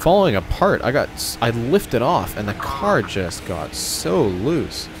one. Falling apart. I lifted off and the car just got so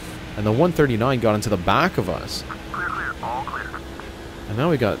loose. And the 139 got into the back of us. Clear, clear, all clear. And now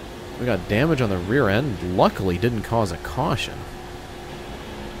we got damage on the rear end. Luckily didn't cause a caution.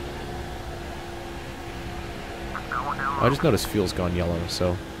 I just noticed fuel's gone yellow,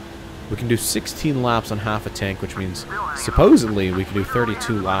 so we can do 16 laps on half a tank, which means supposedly we can do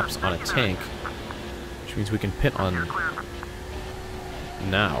 32 laps on a tank, which means we can pit on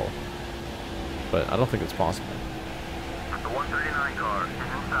now. But I don't think it's possible. The 139 car is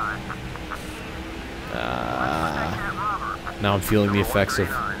inside. Now I'm feeling the effects of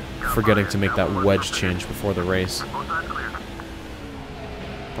forgetting to make that wedge change before the race.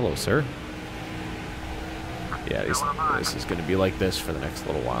 Hello, sir. Yeah, this is going to be like this for the next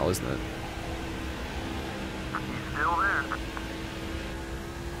little while, isn't it? He's still there.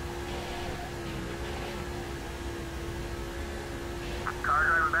 Car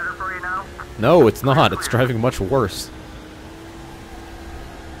driving better for you now? No, it's not. It's driving much worse.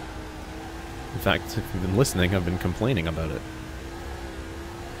 In fact, if you've been listening, I've been complaining about it.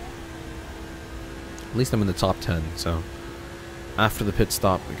 At least I'm in the top 10, so after the pit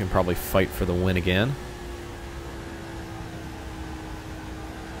stop, we can probably fight for the win again.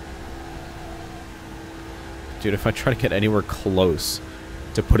 Dude, if I try to get anywhere close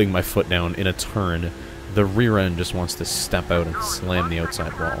to putting my foot down in a turn, the rear end just wants to step out and slam the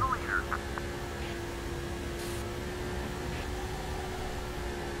outside wall.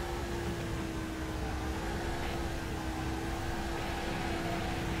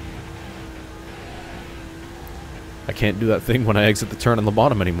 I can't do that thing when I exit the turn on the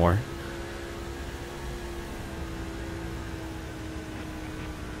bottom anymore.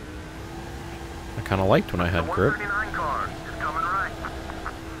 I kind of liked when I had grip. Car is coming right.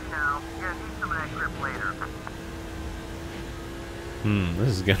 Now, you're gonna need some of that grip later. This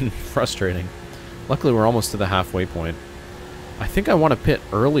is getting frustrating. Luckily, we're almost to the halfway point. I think I want to pit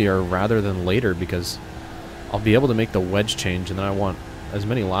earlier rather than later because I'll be able to make the wedge change, and then I want as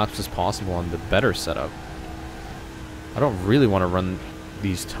many laps as possible on the better setup. I don't really want to run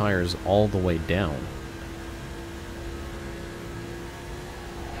these tires all the way down.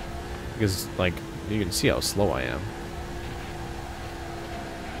 Because, like, you can see how slow I am.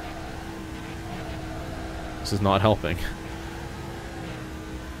 This is not helping.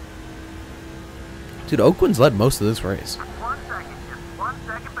 Dude, Oakland's led most of this race. 1 second, just 1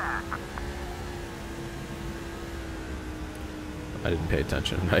 second back. I didn't pay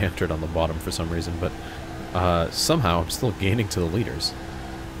attention. I entered on the bottom for some reason, but somehow I'm still gaining to the leaders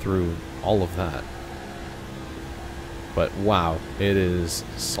through all of that. But wow, it is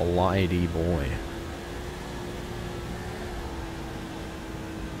slidey boy.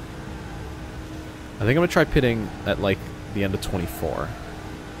 I think I'm gonna try pitting at like the end of 24.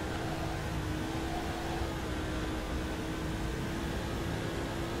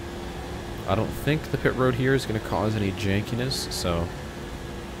 I don't think the pit road here is gonna cause any jankiness, so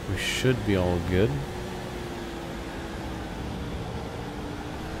we should be all good.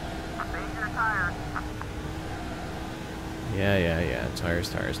 Yeah. Tires.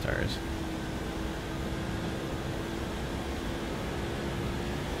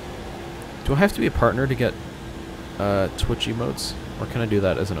 Do I have to be a partner to get Twitch emotes? Or can I do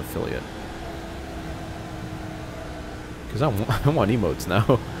that as an affiliate? Because I want emotes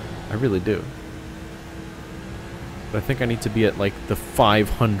now. I really do. But I think I need to be at like the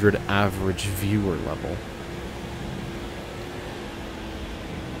 500 average viewer level.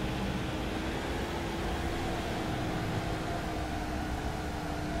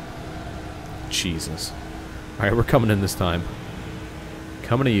 Jesus. Alright, we're coming in this time.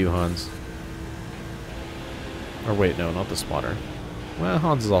 Coming to you, Hans. Or wait, no, not the spotter. Well,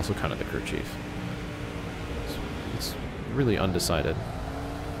 Hans is also kind of the crew chief. It's really undecided.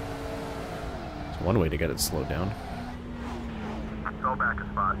 It's one way to get it slowed down. Go back a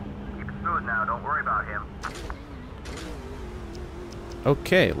spot. Keep it smooth now. Don't worry about him.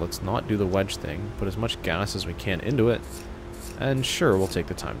 Okay, let's not do the wedge thing. Put as much gas as we can into it. And sure, we'll take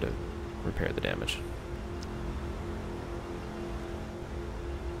the time to repair the damage.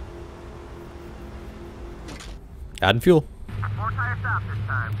 Adding fuel. More tire stop this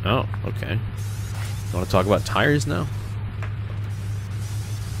time. Oh, okay. You want to talk about tires now?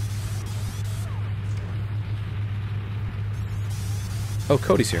 Oh,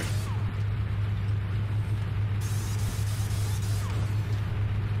 Cody's here.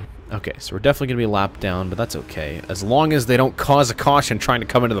 Okay, so we're definitely going to be lapped down, but that's okay. As long as they don't cause a caution trying to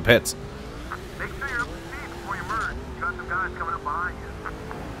come into the pits. Make sure you're up to speed before you merge. You got some guys coming up behind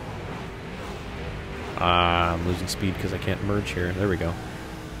you. I'm losing speed because I can't merge here. There we go.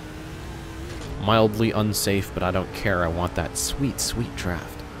 Mildly unsafe, but I don't care. I want that sweet, sweet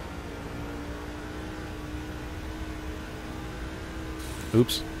draft.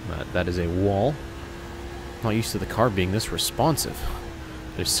 Oops. That is a wall. I'm not used to the car being this responsive.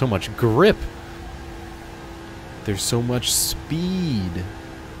 There's so much grip. There's so much speed.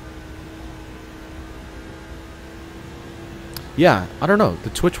 Yeah, I don't know. The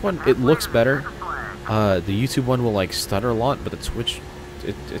Twitch one, it looks better. The YouTube one will like stutter a lot, but the Twitch,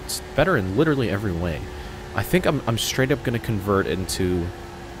 it's better in literally every way. I think I'm straight up gonna convert into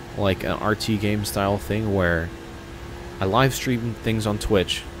like an RT game style thing where I live stream things on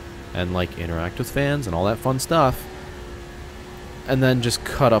Twitch and like interact with fans and all that fun stuff, and then just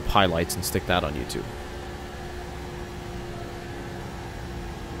cut up highlights and stick that on YouTube.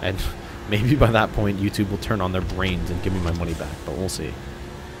 And maybe by that point YouTube will turn on their brains and give me my money back, but we'll see.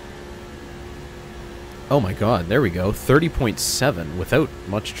 Oh my god, there we go. 30.7 without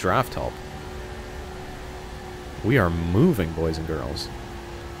much draft help. We are moving, boys and girls.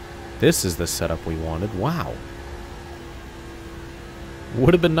 This is the setup we wanted. Wow.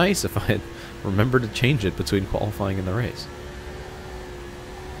 Would have been nice if I had remembered to change it between qualifying and the race.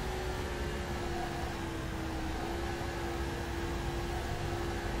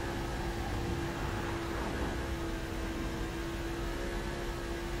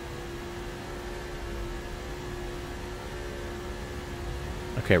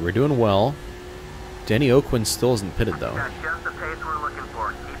 Okay, we're doing well. Danny Oquin still isn't pitted though. Got just the pace we're looking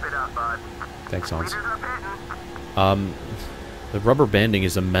for. Keep it up, bud. Thanks, Hans. Leaders are pitting. The rubber banding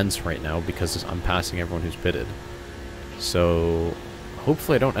is immense right now because I'm passing everyone who's pitted. So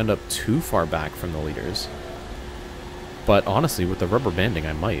hopefully I don't end up too far back from the leaders. But honestly, with the rubber banding,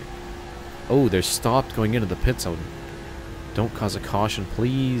 I might. Oh, they're stopped going into the pit zone. Don't cause a caution,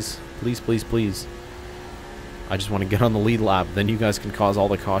 please. Please, please, please. I just want to get on the lead lap, then you guys can cause all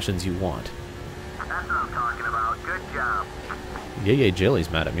the cautions you want. That's what I'm talking about. Good job. Yay, Jelly's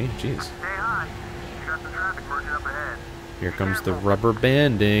mad at me. Jeez. Stay high. You got some traffic merging up ahead. Here comes the rubber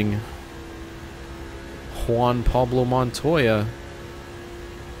banding. Juan Pablo Montoya.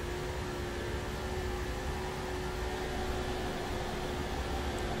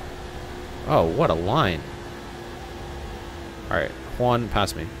 Oh, what a line. Alright, Juan,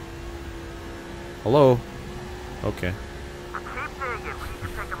 pass me. Hello? Okay. Keep digging. We need to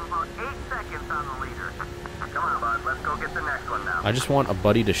take him about 8 seconds on the leader. Come on, bud. Let's go get the next one now. I just want a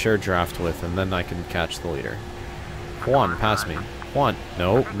buddy to share draft with, and then I can catch the leader. Juan, pass me. Juan,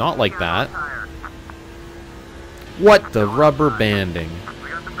 no, not like that. What the rubber banding? We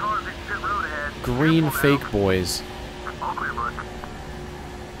got some cars that pit road ahead. Green fake boys. All clear, bud.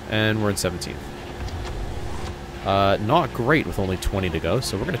 And we're in 17th. Not great with only 20 to go,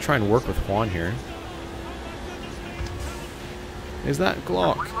 so we're going to try and work with Juan here. Is that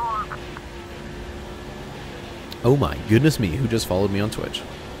Glock? Oh my goodness me, who just followed me on Twitch?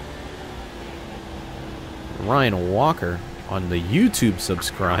 Ryan Walker on the YouTube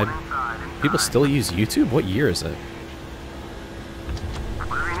subscribe. People still use YouTube? What year is it?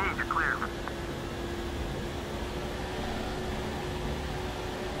 Whatever you need, you're clear.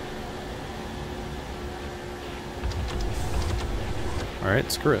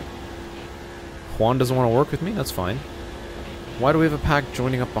 Alright, screw it. Juan doesn't want to work with me? That's fine. Why do we have a pack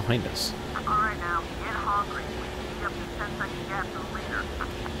joining up behind us? Alright now, get hungry. We need up to 10 second gap to the leader.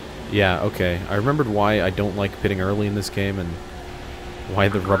 Yeah, okay. I remembered why I don't like pitting early in this game and why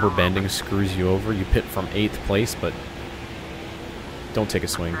the rubber banding screws you over. You pit from 8th place, but don't take a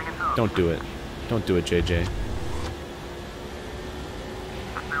swing. Don't do it. Don't do it, JJ.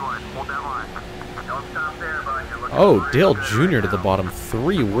 Hold that line. Don't stop there, bud. You're looking Oh, real Dale good Jr. right to the now. bottom,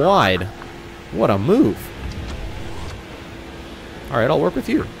 3 wide. What a move. Alright, I'll work with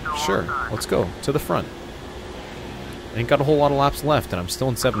you. Sure, let's go. To the front. Ain't got a whole lot of laps left, and I'm still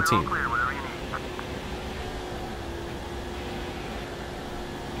in 17.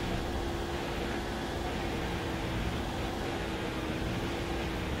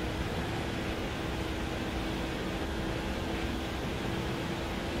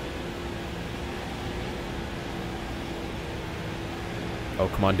 Oh,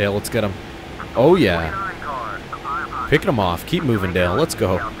 come on, Dale, let's get him. Oh, yeah. Picking him off. Keep moving, Dale. Let's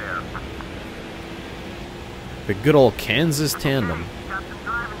go. The good old Kansas tandem.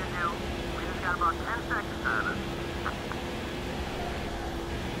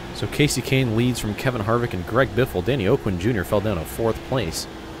 So Casey Kane leads from Kevin Harvick and Greg Biffle. Danny Oakland Jr. fell down to 4th place.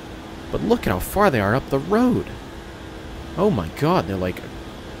 But look at how far they are up the road. Oh my god, they're like a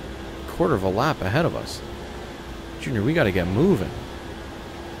quarter of a lap ahead of us. Junior, we gotta get moving.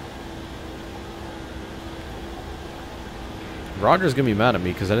 Roger's gonna be mad at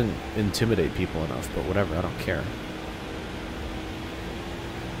me because I didn't intimidate people enough, but whatever, I don't care.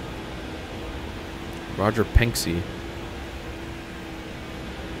 Roger Penksy.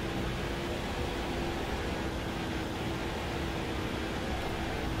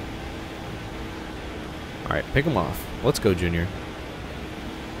 Alright, pick him off. Let's go, Junior.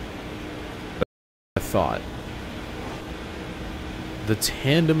 I thought. The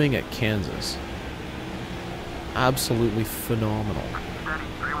tandeming at Kansas. Absolutely phenomenal.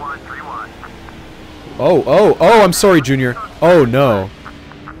 Oh, I'm sorry, Junior. Oh, no.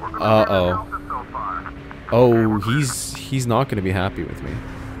 Uh-oh. Oh, he's not going to be happy with me.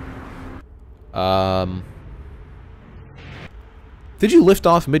 Did you lift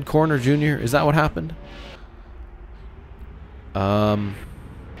off mid-corner, Junior? Is that what happened?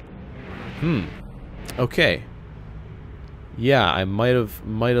 Okay. Yeah, I might have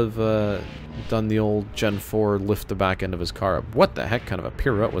done the old Gen 4 lift the back end of his car up. What the heck kind of a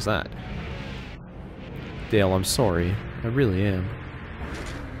pirouette was that? Dale, I'm sorry. I really am.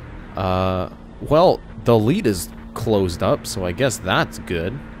 Well, the lead is closed up, so I guess that's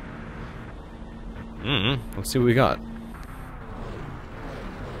good. Let's see what we got.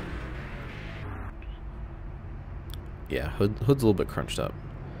 Yeah, Hood's a little bit crunched up.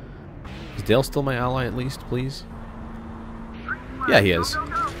 Is Dale still my ally at least, please? Yeah, he is.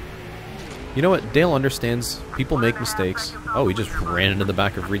 You know what? Dale understands. People make mistakes. Oh, he just ran into the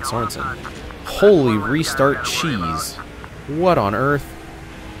back of Reed Sorensen. Holy restart cheese. What on earth?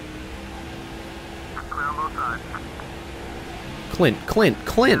 Clint.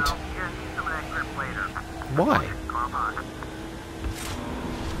 Why?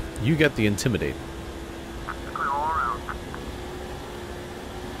 You get the intimidate.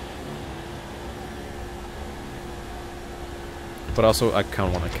 But also, I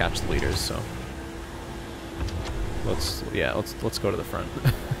kind of want to catch the leaders, so let's go to the front.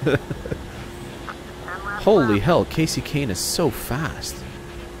 Holy hell, Casey Kane is so fast.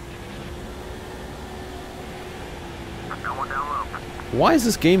 Why has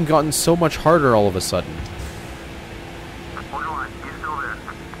this game gotten so much harder all of a sudden?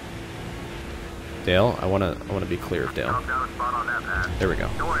 Dale, I wanna be clear of Dale. There we go.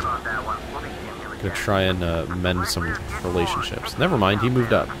 Gonna try and mend some relationships. Never mind, he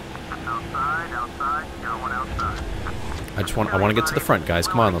moved up. I want to get to the front, guys.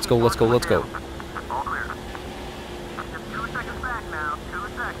 Come on, let's go.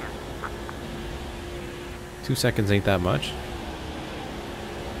 2 seconds ain't that much.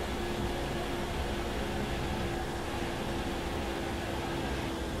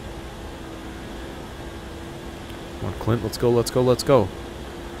 Come on, Clint, let's go.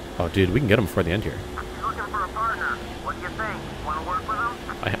 Oh, dude, we can get him before the end here. He's looking for a partner. What do you think? Want to work with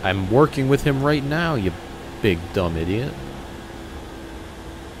him? I'm working with him right now, you big dumb idiot.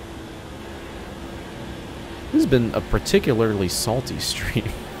 This has been a particularly salty stream.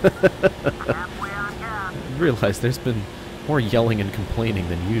 I realize there's been more yelling and complaining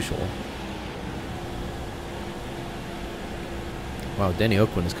than usual. Wow, Danny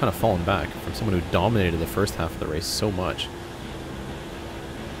Oakland has kind of fallen back from someone who dominated the first half of the race so much.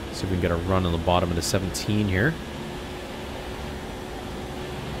 See if we can get a run on the bottom of the 17 here.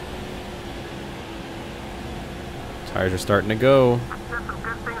 Tires are starting to go. Got some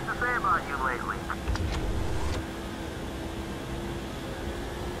good things to say about you lately.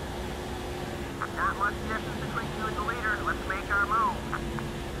 Not much distance between you and the leader. Let's make our move.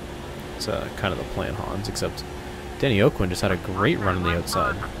 It's kind of the plan, Hans, except Danny Oakland just had a great run on the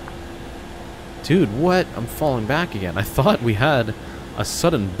outside. Dude, what? I'm falling back again. I thought we had a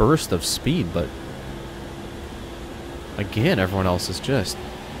sudden burst of speed, but again, everyone else is just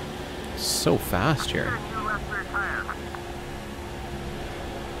so fast here.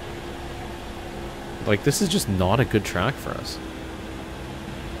 Like, this is just not a good track for us.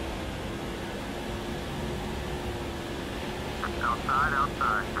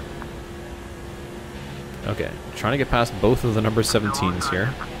 Outside. Okay, trying to get past both of the number 17s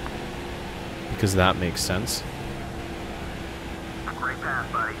here. Because that makes sense. Great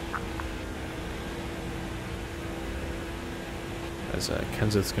pass, buddy. As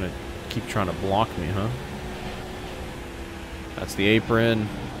Kenseth's gonna keep trying to block me, huh? That's the apron.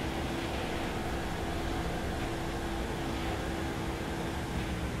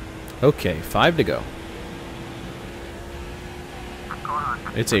 Okay, 5 to go.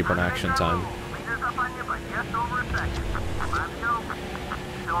 It's apron action time. Leaders up on you by just over a second. 5 to go.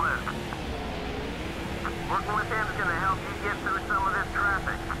 Still there. Working with him is going to help you get through some of this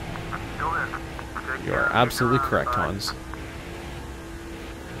traffic. Still there. Good You are job. absolutely Good correct, bud. Hans.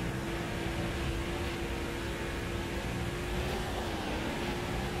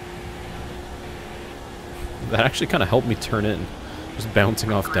 That actually kind of helped me turn in. Just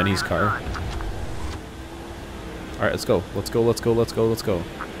bouncing off Denny's car. Alright, let's go. Let's go, let's go, let's go, let's go. Be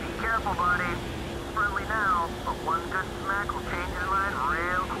careful, buddy. Friendly now, but one good smack will change your mind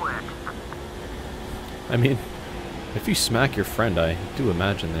real quick. I mean, if you smack your friend, I do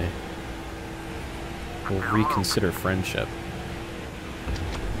imagine they will reconsider friendship.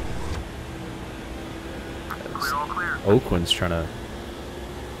 Clear, all clear. Oakland's trying to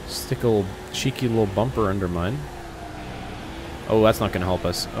stick a little cheeky little bumper under mine. Oh, that's not going to help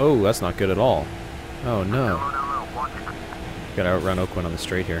us. Oh, that's not good at all. Oh, no. No. Watch it. Got to outrun Oakland on the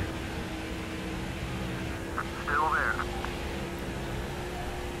straight here. Still there.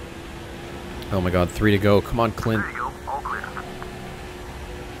 Oh my god, 3 to go. Come on, Clint. There you go. All clear.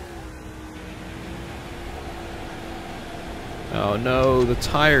 Oh no, the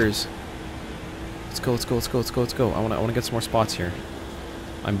tires. Let's go, let's go, let's go, let's go, let's go. I wanna get some more spots here.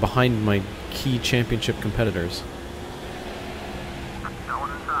 I'm behind my key championship competitors. Got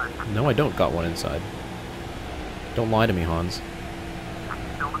one inside. No, I don't got one inside. Don't lie to me, Hans.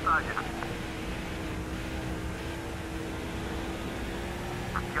 Still beside you.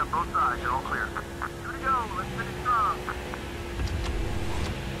 You got both sides. You're all clear. 2 to go. Let's finish strong.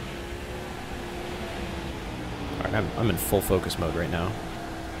 Alright, I'm in full focus mode right now.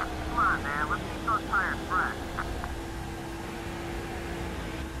 Come on, man. Let's keep those tires fresh.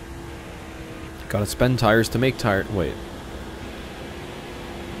 Gotta spend tires to make tire. Wait.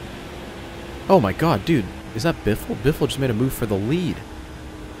 Oh my god, dude. Is that Biffle? Biffle just made a move for the lead.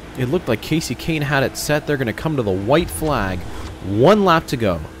 It looked like Casey Kane had it set. They're gonna come to the white flag. 1 lap to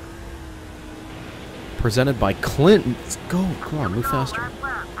go. Presented by Clint. Let's go. Come on, move faster. Last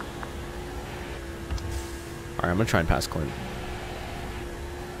lap. Alright, I'm gonna try and pass Clint.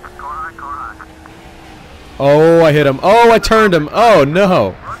 Car high. Oh, I hit him. Oh, I turned him. Oh,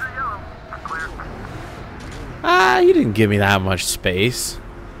 no. Roger yellow. Clear. Ah, you didn't give me that much space.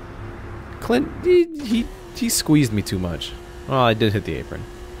 Clint, he squeezed me too much. Well, I did hit the apron.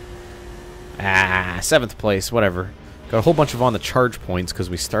 Ah, 7th place, whatever. Got a whole bunch of on the charge points because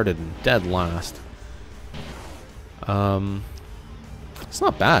we started in dead last. It's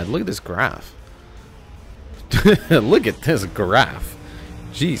not bad. Look at this graph. Look at this graph.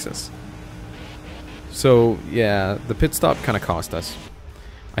 Jesus. So, yeah, the pit stop kind of cost us.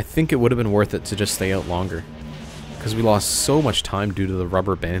 I think it would have been worth it to just stay out longer. Because we lost so much time due to the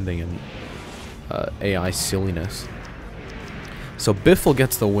rubber banding and AI silliness. So Biffle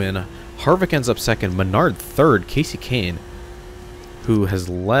gets the win. Harvick ends up 2nd. Menard 3rd. Casey Kane, who has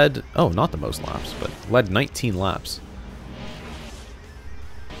led... Oh, not the most laps, but led 19 laps.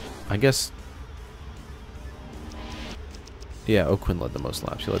 I guess... Yeah, Oakland led the most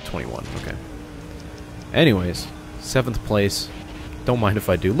laps. He led 21. Okay. Anyways, 7th place. Don't mind if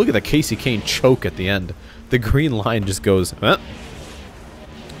I do. Look at the Casey Kane choke at the end. The green line just goes down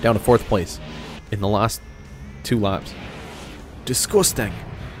to 4th place in the last 2 laps. Disgusting.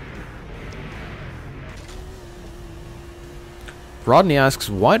 Rodney asks,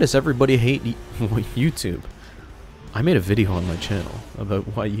 why does everybody hate YouTube? I made a video on my channel about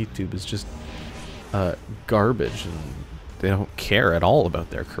why YouTube is just garbage and they don't care at all about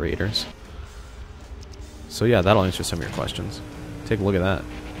their creators. So yeah, that'll answer some of your questions. Take a look at that.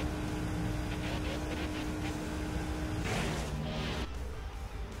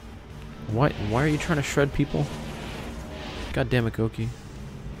 Why are you trying to shred people? God damn it, Goky.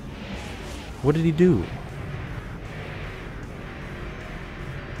 What did he do?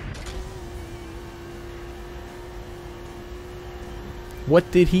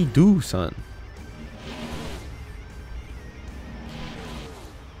 What did he do, son?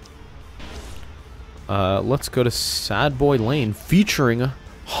 Let's go to Sad Boy Lane featuring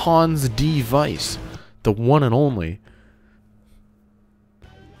Hans D. Weiss. The one and only.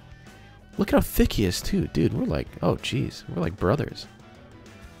 Look at how thick he is, too. Dude, we're like... Oh, jeez. We're like brothers.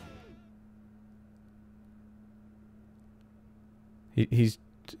 He's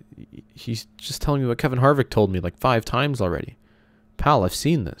just telling me what Kevin Harvick told me like 5 times already. Pal, I've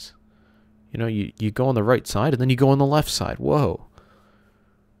seen this. You know, you go on the right side and then you go on the left side. Whoa.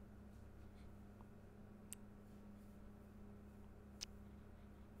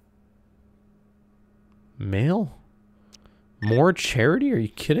 Mail? More charity? Are you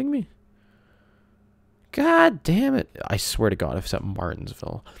kidding me? God damn it. I swear to God, if it's at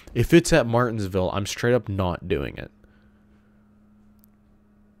Martinsville. If it's at Martinsville, I'm straight up not doing it.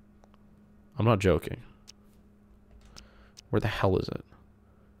 I'm not joking. Where the hell is it?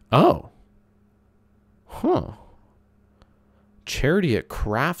 Oh. Huh. Charity at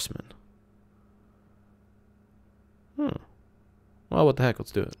Craftsman. Well, what the heck?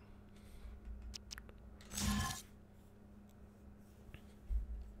 Let's do it.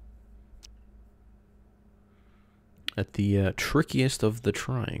 At the trickiest of the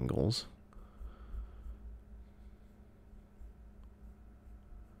triangles.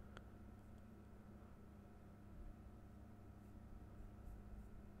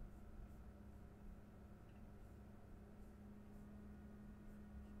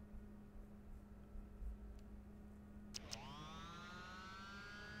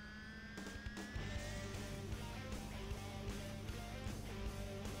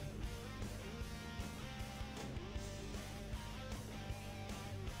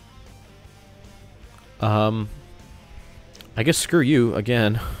 I guess screw you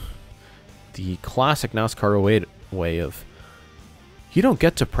again. The classic NASCAR 08 way of you don't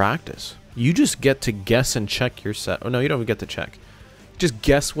get to practice. You just get to guess and check your set. Oh no, you don't even get to check. Just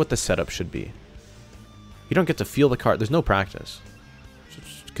guess what the setup should be. You don't get to feel the car. There's no practice.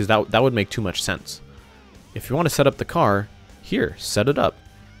 Because that would make too much sense. If you want to set up the car, here, set it up.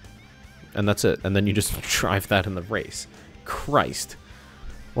 And that's it. And then you just drive that in the race. Christ.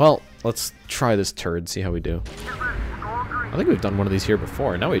 Well, let's try this turd, see how we do. I think we've done one of these here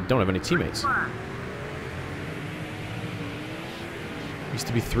before. Now we don't have any teammates. Used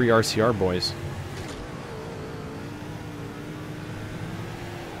to be 3 RCR boys.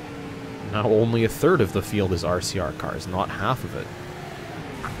 Now only 1/3 of the field is RCR cars, not half of it.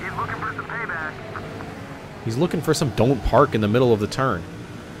 He's looking for some payback. He's looking for some don't park in the middle of the turn.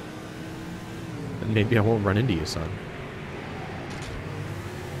 And maybe I won't run into you, son.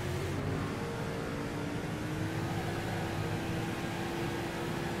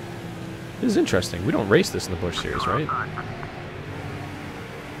 This is interesting. We don't race this in the Busch Series, right?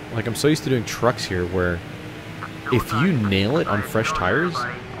 Like, I'm so used to doing trucks here where if you nail it on fresh tires,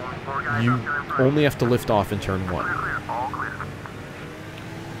 you only have to lift off in turn 1.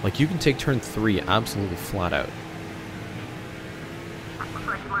 Like, you can take turn 3 absolutely flat out. Looks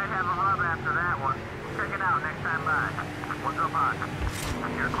like you might have a rub after that one. Check it out next time by. What's up hot?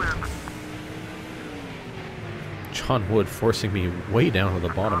 You're clear. John Wood forcing me way down to the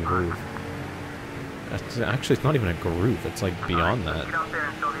bottom groove. Actually, it's not even a groove. It's like beyond that. Get out there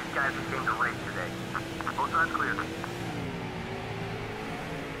and show these guys who came to race today. Both sides clear.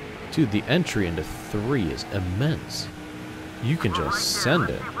 Dude, the entry into 3 is immense. You can just send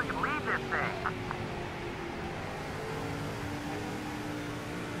it. Let's see if we can lead this thing.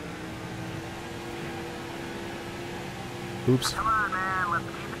 Oops. Come on, man. Let's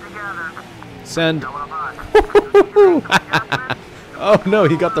keep it together. Send. Going up high. Oh no,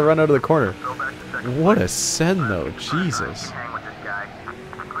 he got the run out of the corner. Go back to second. What a send though, Jesus. Hang with this guy.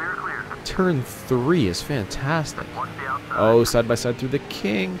 Clear, clear. Turn 3 is fantastic. Watch the outside. Oh, side by side through the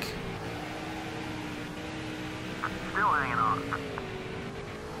kink. Still hanging on.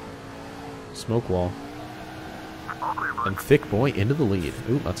 Smoke wall. All clear, bud. And thick boy into the lead.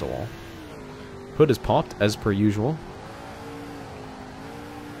 Ooh, that's a wall. Hood is popped as per usual.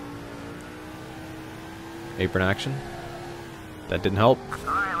 Apron action. That didn't help.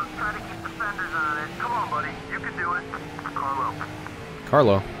 Alright, let's try to keep the fenders on it. Come on, buddy. You can do it.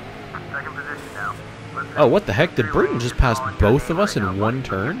 Carlo. Second position now. Let's Oh, what the heck? Did Burton just pass both of us in one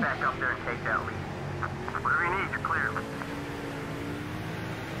turn? Get back up there and take that lead. Whatever you need, you're clear.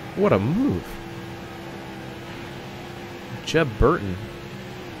 What a move. Jeb Burton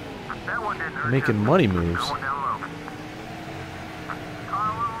That one didn't hurt making you. money moves. Going down low. Car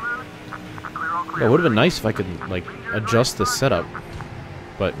a little loose. Clear, all clear. Yeah, it would have been nice if I could, like, adjust the setup.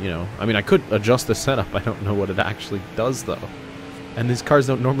 But, you know, I mean, I could adjust the setup. I don't know what it actually does, though. And these cars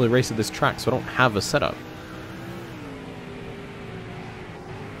don't normally race at this track, so I don't have a setup.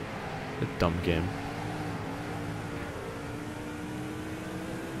 A dumb game.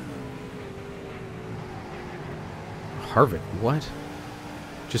 Harvick, what?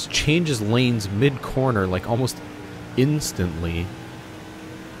 Just changes lanes mid-corner, like, almost instantly.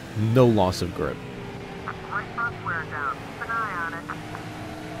 No loss of grip. Right front's wearing down. Keep an eye on it.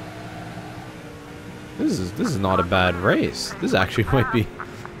 This is not a bad race. This actually might be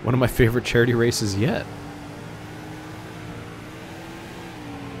one of my favorite charity races yet.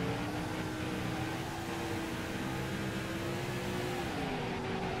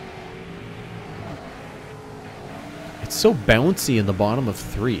 It's so bouncy in the bottom of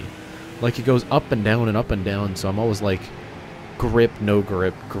 3. Like, it goes up and down, so I'm always like, grip, no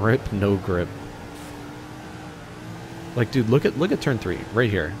grip, grip, no grip. Like, dude, look at turn 3, right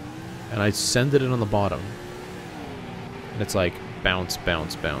here. And I send it in on the bottom. And it's like, bounce,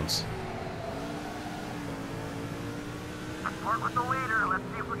 bounce, bounce. Park with the leader. Let's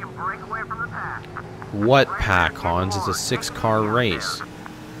see if we can break away from the pack. What pack, Hans? It's a 6-car race.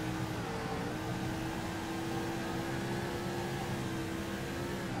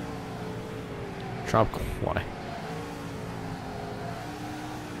 Tropical, why?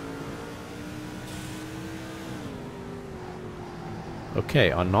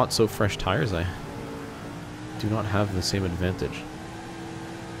 Okay, on not so fresh tires, I do not have the same advantage.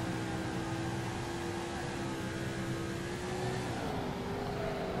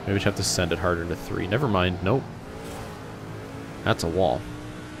 Maybe I should have to send it harder to 3. Never mind, nope. That's a wall.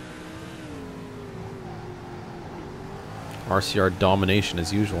 RCR domination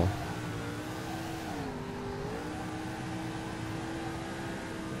as usual.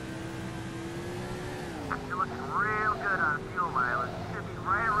 You're looking real good on fuel mileage. Should be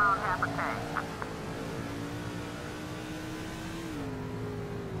right around half a tank.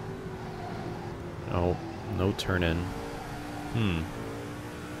 Oh, no turn in.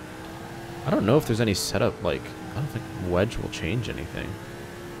 I don't know if there's any setup, like, I don't think wedge will change anything.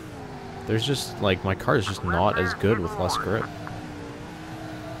 There's just, like, my car is just not as good with less grip.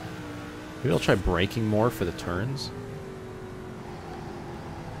 Maybe I'll try braking more for the turns.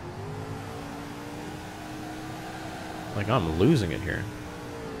 Like, I'm losing it here.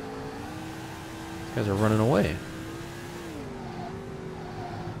 These guys are running away.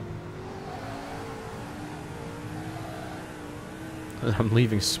 I'm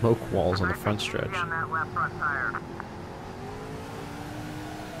leaving smoke walls on the front stretch. On that left front tire.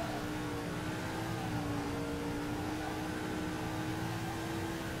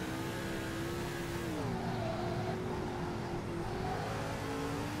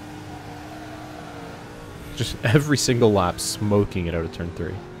 Just every single lap smoking it out of turn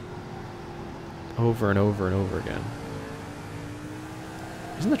 3. Over and over and over again.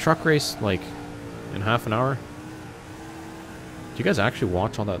 Isn't the truck race, like, in half an hour? Do you guys actually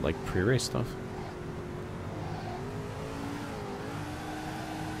watch all that, like, pre-race stuff?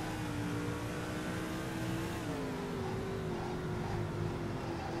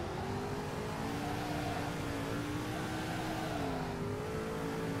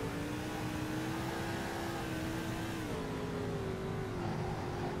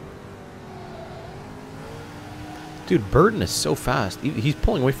 Dude, Burton is so fast. He's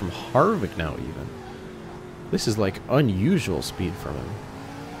pulling away from Harvick now, even. This is, like, unusual speed from him.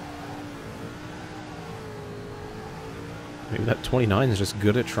 Maybe that 29 is just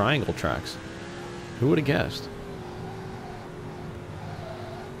good at triangle tracks. Who would have guessed?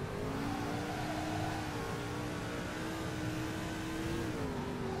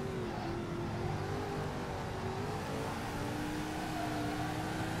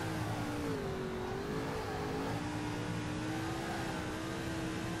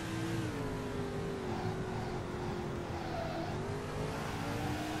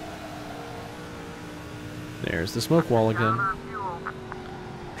 There's the smoke wall again.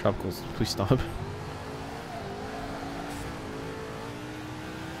 Tropicals, please stop.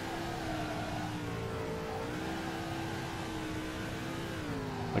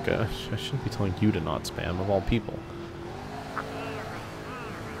 Like, I shouldn't be telling you to not spam, of all people. Easy,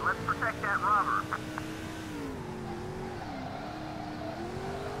 easy. Let's protect that rubber.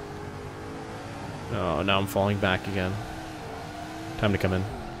 Oh, now I'm falling back again. Time to come in.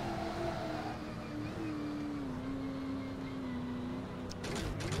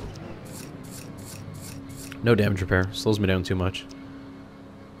 No damage repair. Slows me down too much.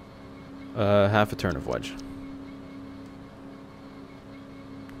 Half a turn of wedge.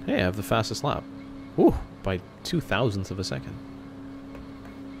 Hey, I have the fastest lap. Woo! By 0.02 of a second.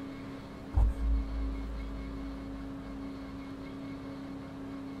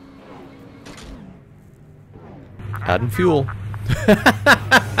 Adding fuel.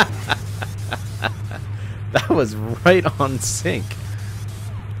 That was right on sync.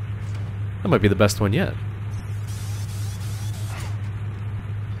 That might be the best one yet.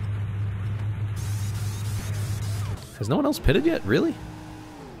 Has no one else pitted yet? Really?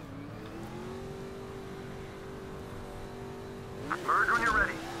 Merge when you're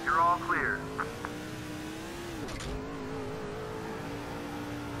ready. You're all clear.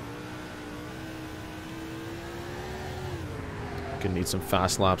 Gonna need some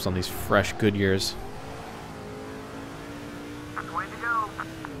fast laps on these fresh Goodyears. Way to go.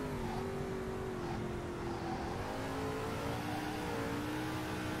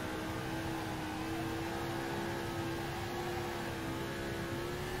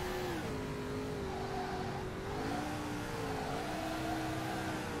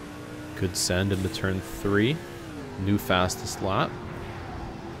 Good send into turn 3. New fastest lap.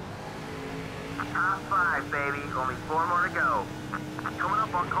 Top 5, baby. Only 4 more to go. Coming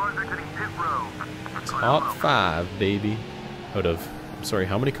up on cars exiting pit road. Top 5, baby. Out of, I'm sorry,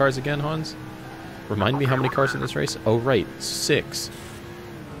 how many cars again, Hans? Remind me how many cars in this race? Oh, right, 6.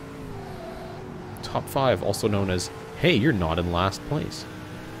 Top 5, also known as, hey, you're not in last place.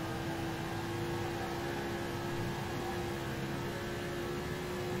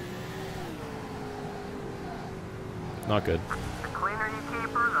 Not good. The cleaner you keep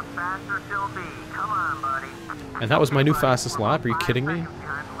her, the faster she'll be. Come on, buddy. And that was my new fastest lap. Are you kidding me? 5 seconds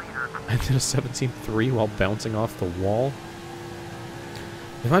behind the leader. I did a 17.3 while bouncing off the wall.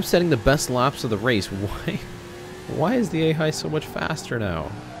 If I'm setting the best laps of the race, why is the A-High so much faster now?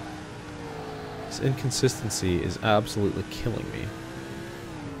 This inconsistency is absolutely killing me.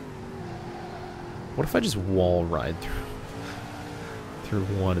 What if I just wall ride through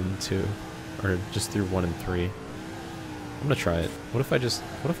 1 and 2? Or just through 1 and 3? I'm gonna try it. What if I just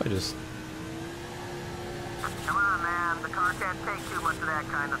Come on, man. The car can't take too much of that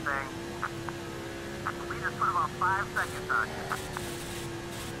kind of thing. We just put about 5 seconds on you.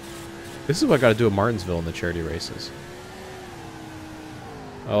 This is what I gotta do at Martinsville in the charity races.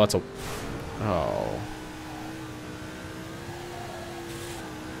 Oh, that's a... Oh.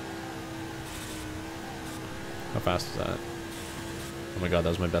 How fast is that? Oh my god, that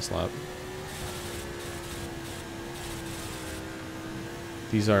was my best lap.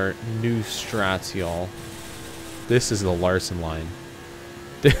 These are new strats, y'all. This is the Larson line.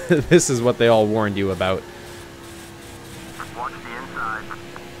 This is what they all warned you about. Watch the inside.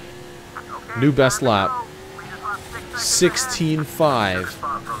 Okay, New best time to lap. go. We just lost 6 seconds ahead.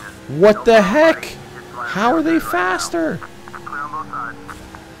 16.5. What the heck? How are they faster? Clear on both sides.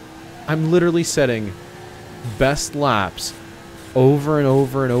 I'm literally setting best laps over and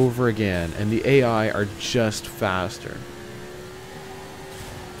over and over again, and the AI are just faster.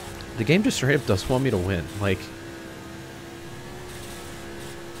 The game just straight up does want me to win. Like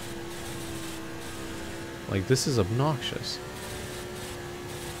this is obnoxious.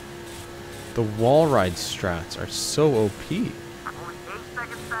 The wall ride strats are so OP. Only 8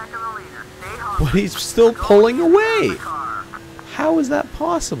 seconds back on the leader. Stay hungry. But he's still Go pulling get away. the car. How is that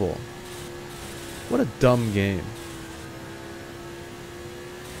possible? What a dumb game.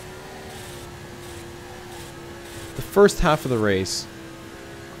 The first half of the race,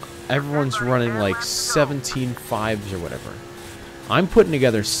 everyone's running like 17 5s or whatever. I'm putting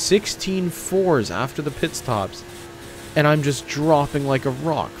together 16 4s after the pit stops, and I'm just dropping like a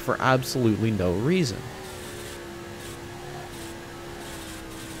rock for absolutely no reason.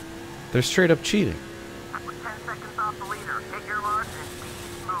 They're straight up cheating. With 10 seconds off the leader, hit your mark and be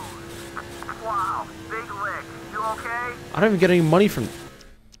smooth. Wow, big lick. You okay? I don't even get any money from...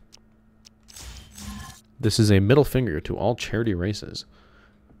 This is a middle finger to all charity races.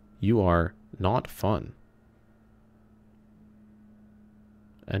 You are not fun.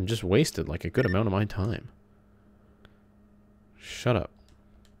 And just wasted like a good amount of my time. Shut up.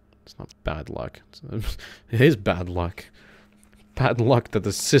 It's not bad luck. It is bad luck. Bad luck that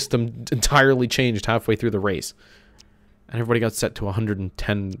the system entirely changed halfway through the race. And everybody got set to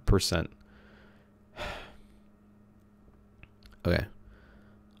 110%. Okay.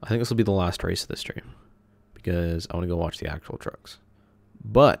 I think this will be the last race of this stream. Because I want to go watch the actual trucks.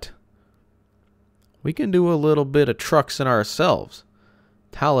 But we can do a little bit of trucks in ourselves.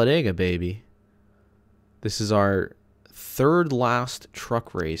 Talladega, baby. This is our third last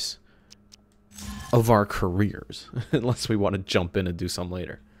truck race of our careers. Unless we want to jump in and do some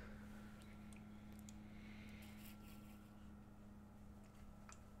later.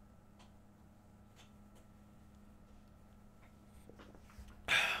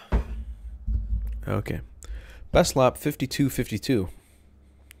 Okay. Best lap 52.52.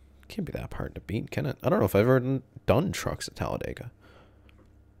 Can't be that hard to beat, can it? I don't know if I've ever done trucks at Talladega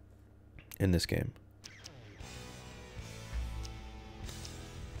in this game.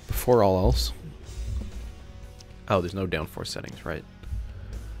 Before all else. Oh, there's no downforce settings, right?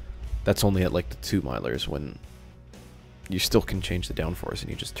 That's only at like the 2 milers when you still can change the downforce and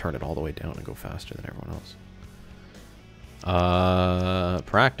you just turn it all the way down and go faster than everyone else.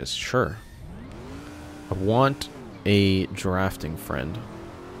 Practice, sure. I want a drafting friend.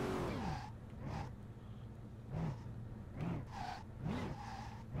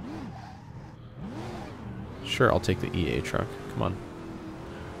 Sure, I'll take the EA truck. Come on.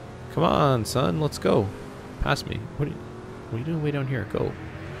 Come on, son, let's go. Pass me. What are you doing way down here? Go.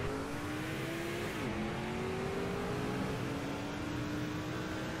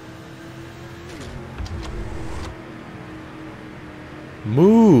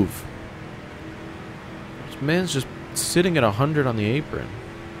 Move! This man's just sitting at 100 on the apron.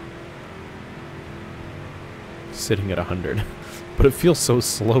 Sitting at 100. But it feels so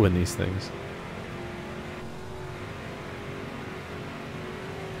slow in these things.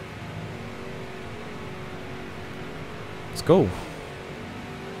 Let's go.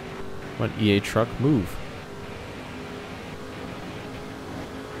 Come on, EA truck, move.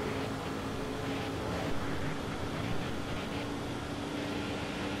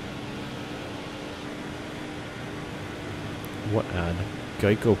 What ad?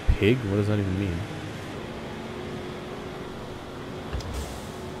 Geico pig? What does that even mean?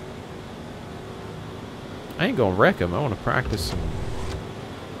 I ain't gonna wreck him. I want to practice some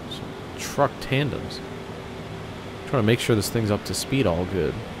truck tandems. Trying to make sure this thing's up to speed all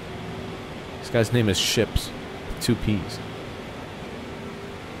good. This guy's name is Ships. 2 P's.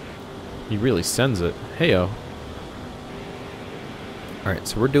 He really sends it. Heyo. Alright,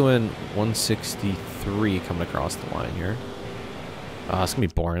 so we're doing 163 coming across the line here. It's gonna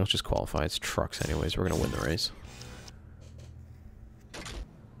be boring. Let's just qualify. It's trucks anyways. We're gonna win the race.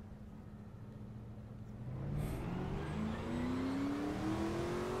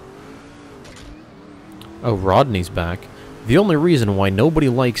 Oh, Rodney's back. The only reason why nobody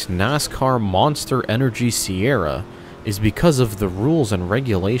likes NASCAR Monster Energy Sierra is because of the rules and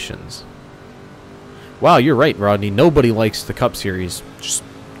regulations. Wow, you're right, Rodney. Nobody likes the Cup Series. Just,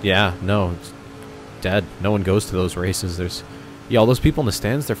 yeah, no, it's dead. No one goes to those races. There's, yeah, all those people in the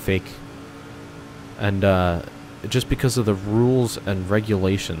stands, they're fake. And just because of the rules and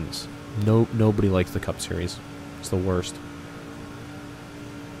regulations, nobody likes the Cup Series. It's the worst.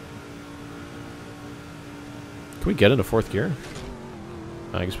 Can we get into 4th gear?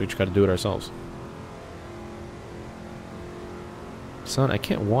 I guess we just gotta do it ourselves. Son, I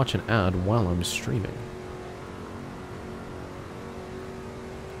can't watch an ad while I'm streaming.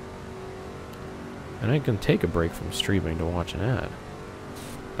 And I can take a break from streaming to watch an ad.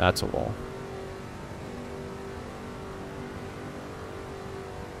 That's a wall.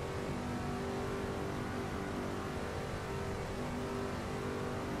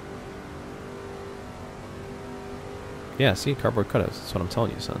 Yeah, see? Cardboard cutouts. That's what I'm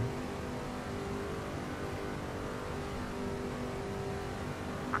telling you, son.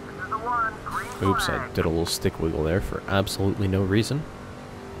 Oops, I did a little stick wiggle there for absolutely no reason.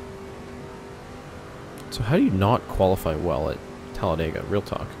 So how do you not qualify well at Talladega? Real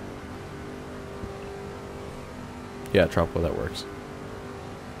talk. Yeah, Tropical, that works.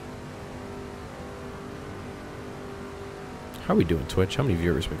 How are we doing, Twitch? How many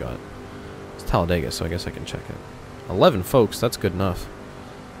viewers we got? It's Talladega, so I guess I can check it. 11 folks, that's good enough.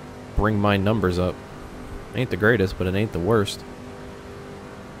 Bring my numbers up. Ain't the greatest, but it ain't the worst.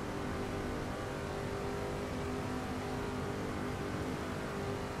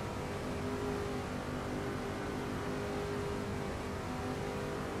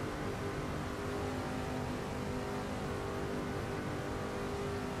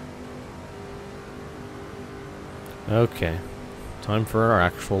 Okay, time for our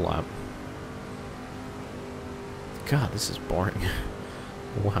actual lap. God, this is boring.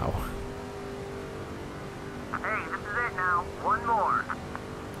 Wow. Hey, this is it now. One more.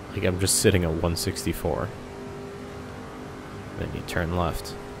 Like, I'm just sitting at 164. Then you turn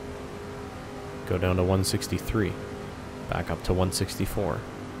left. Go down to 163. Back up to 164.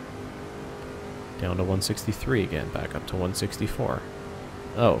 Down to 163 again. Back up to 164.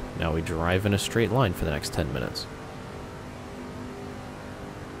 Oh, now we drive in a straight line for the next 10 minutes.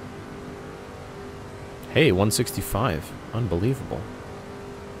 Hey, 165. Unbelievable.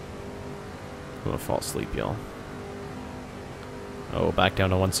 I'm gonna fall asleep, y'all. Oh, back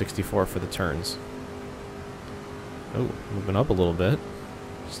down to 164 for the turns. Oh, moving up a little bit.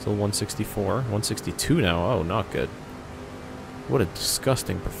 Still 164. 162 now. Oh, not good. What a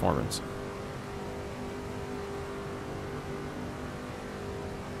disgusting performance.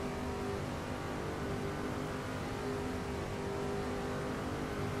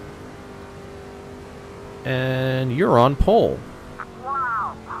 And you're on pole.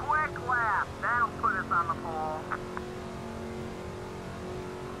 Wow, quick lap. That'll put us on the pole.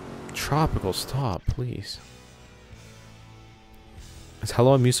 Tropical, stop, please. Is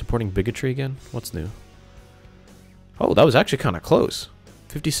Hello I'm You supporting bigotry again? What's new? Oh, that was actually kind of close.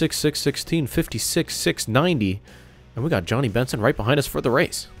 56-6-16, 56-6-90. And we got Johnny Benson right behind us for the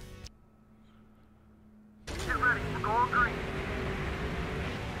race. Get ready, we're going green.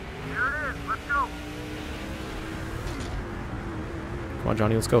 Here it is, let's go. Come on,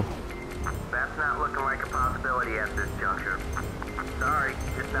 Johnny, let's go. That's not looking like a possibility at this juncture. Sorry,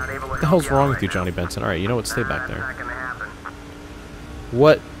 just not able to. What the hell's wrong with you, Johnny Benson? Alright, you know what? Stay back there. That's not gonna happen.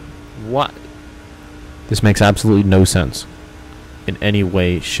 What? What? This makes absolutely no sense. In any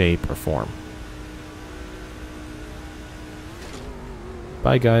way, shape, or form.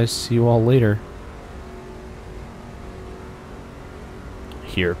 Bye, guys. See you all later.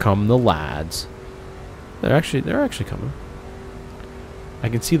 Here come the lads. They're actually coming. I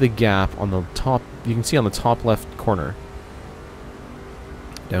can see the gap on the top. You can see on the top left corner.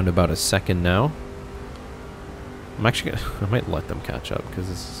 Down to about a second now. I'm actually gonna, I might let them catch up because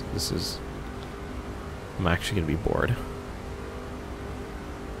this is. I'm actually gonna be bored.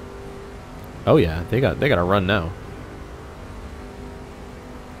 Oh yeah, they got to run now.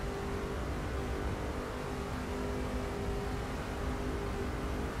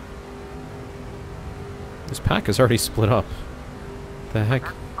 This pack is already split up. The heck?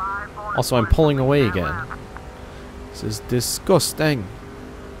 Also, I'm pulling away again. This is disgusting.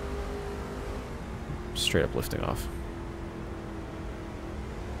 Straight up lifting off.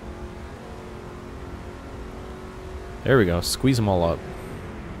 There we go. Squeeze them all up.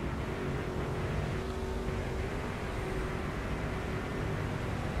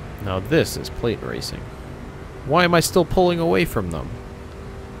 Now this is plate racing. Why am I still pulling away from them?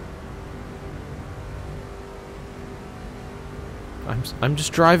 I'm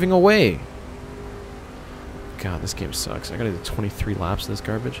just driving away. God, this game sucks. I gotta do 23 laps of this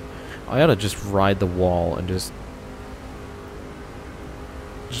garbage. I ought to just ride the wall and just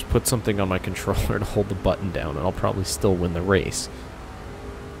put something on my controller to hold the button down, and I'll probably still win the race.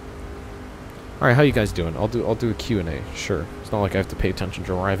 All right, how you guys doing? I'll do a Q&A. Sure. It's not like I have to pay attention to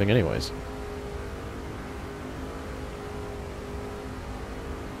driving, anyways.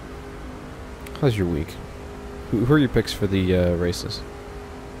 How's your week? Who are your picks for the races?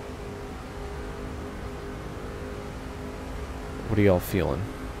 What are y'all feeling?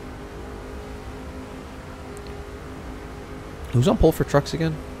 Who's on pole for trucks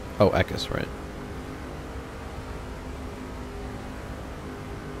again? Oh, Ekis, right.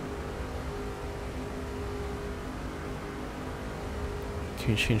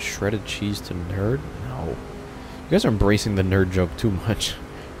 Can you change shredded cheese to nerd? No. You guys are embracing the nerd joke too much.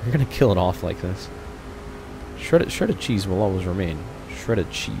 You're gonna kill it off like this. Shredded cheese will always remain shredded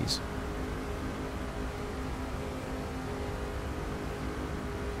cheese.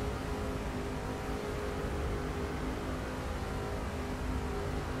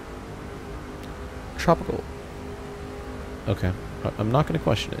 Tropical. Okay. I'm not going to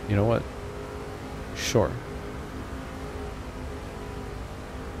question it. You know what? Sure.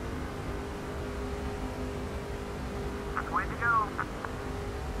 Way to go.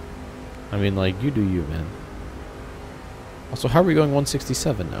 I mean, like, you do you, man. Also, how are we going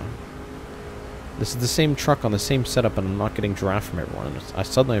 167 now? This is the same truck on the same setup, and I'm not getting draft from everyone. I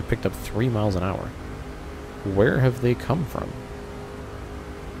suddenly have picked up 3 miles an hour. Where have they come from?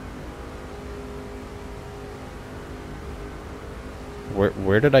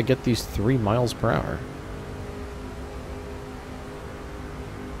 Where did I get these 3 miles per hour?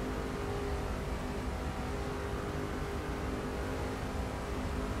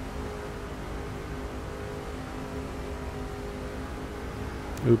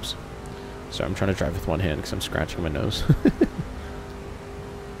 Oops. Sorry, I'm trying to drive with one hand because I'm scratching my nose.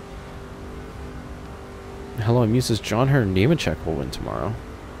 Hello, I'm Muse's John Hunter Nemechek will win tomorrow.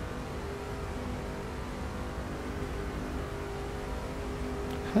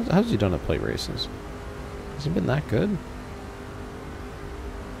 How's he done at plate races? Has he been that good?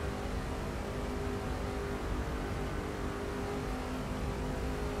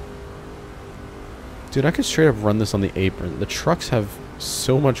 Dude, I could straight up run this on the apron. The trucks have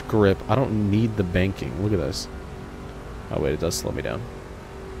so much grip. I don't need the banking. Look at this. Oh, wait, it does slow me down.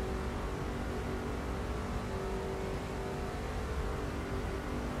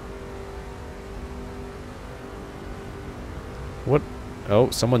 What? Oh,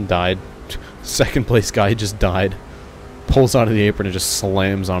 someone died. Second place guy just died. Pulls out of the apron and just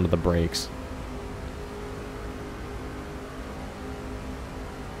slams onto the brakes.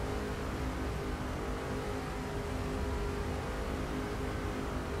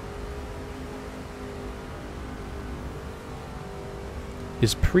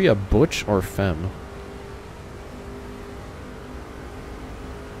 Is Priya butch or femme?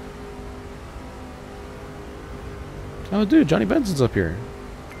 Oh, dude, Johnny Benson's up here.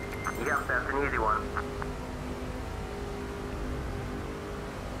 Yep, that's an easy one.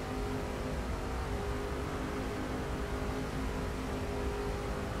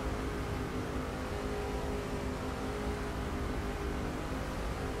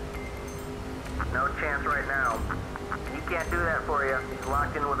 No chance right now. He can't do that for you. He's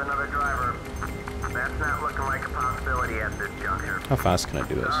locked in with another driver. That's not looking like a possibility at this juncture. How fast can I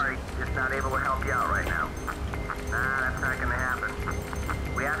do this? Sorry, just not able to help you out right now. Nah, that's not gonna happen.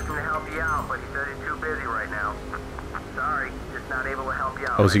 We asked him to help you out, but he said he's too busy right now. Sorry, just not able to help you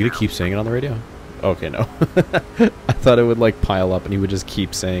out. Oh, is he gonna keep saying it on the radio? Okay, no. I thought it would like pile up and he would just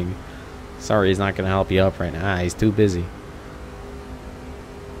keep saying, sorry, he's not gonna help you up right now. Ah, he's too busy.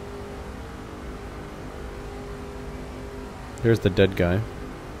 There's the dead guy.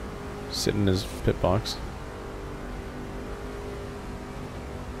 Sitting in his pit box.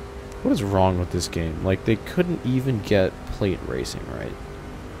 What is wrong with this game? Like, they couldn't even get plate racing right.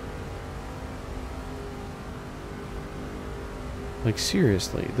 Like,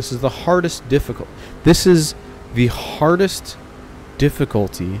 seriously. This is the hardest This is the hardest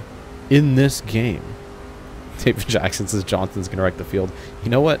difficulty in this game. David Jackson says Johnson's gonna wreck the field. You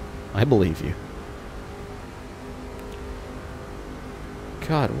know what? I believe you.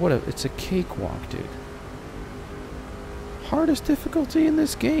 God, what a... It's a cakewalk, dude. Hardest difficulty in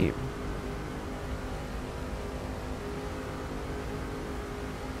this game.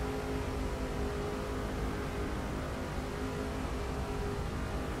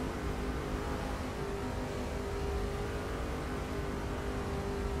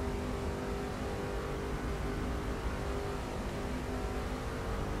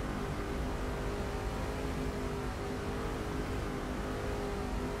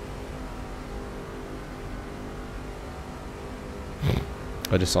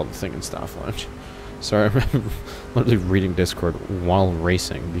 I just saw the thing in Staff Lounge. Sorry, I'm literally reading Discord while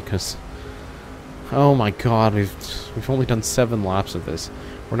racing because... Oh my god, we've only done 7 laps of this.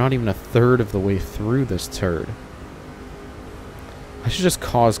 We're not even a third of the way through this turd. I should just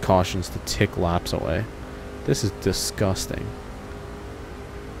cause cautions to tick laps away. This is disgusting.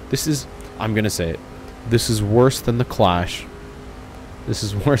 This is... I'm gonna say it. This is worse than the Clash. This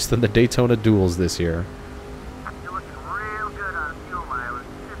is worse than the Daytona Duels this year.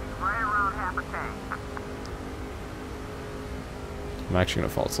 I'm actually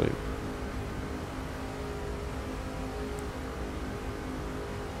gonna fall asleep.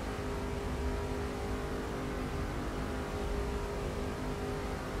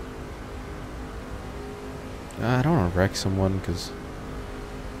 I don't want to wreck someone because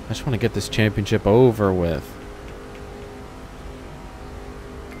I just want to get this championship over with.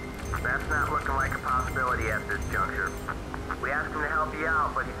 That's not looking like a possibility at this juncture. We asked him to help you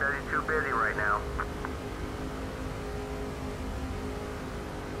out, but he said he's too busy right now.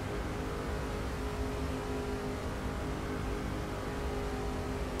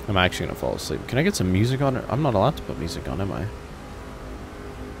 I'm actually gonna fall asleep. Can I get some music on? I'm not allowed to put music on, am I?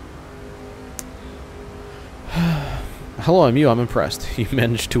 Hello, I'm you. I'm impressed. You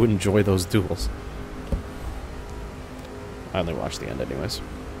managed to enjoy those duels. I only watched the end anyways.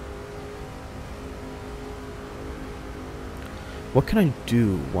 What can I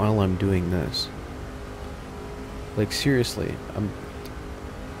do while I'm doing this? Like, seriously, I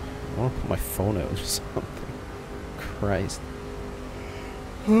want to put my phone out or something. Christ.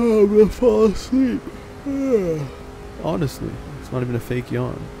 Oh, I'm gonna fall asleep. Honestly, it's not even a fake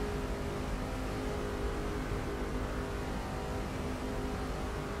yawn.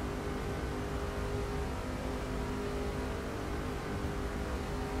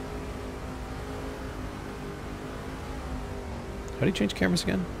 How do you change cameras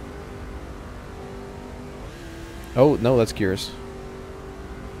again? Oh, no, that's gears.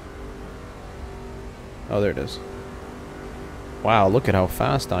 Oh, there it is. Wow, look at how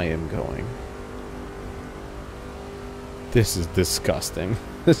fast I am going. This is disgusting.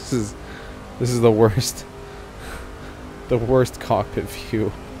 This is the worst cockpit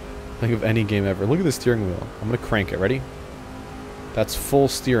view like of any game ever. Look at the steering wheel. I'm gonna crank it. Ready? That's full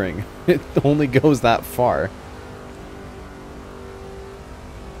steering. It only goes that far.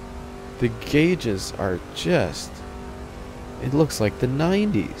 The gauges are just... It looks like the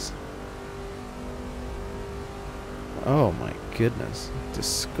 90s. Oh my goodness.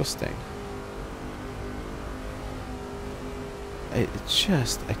 Disgusting. I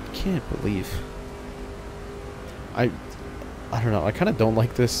can't believe. I don't know. I kind of don't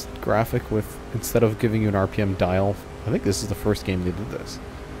like this graphic with, instead of giving you an RPM dial I think this is the first game they did this.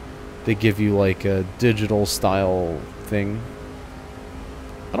 They give you like a digital style thing.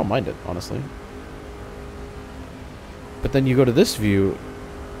 I don't mind it, honestly. But then you go to this view,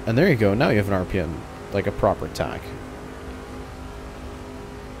 and there you go. Now you have an RPM, like a proper tack.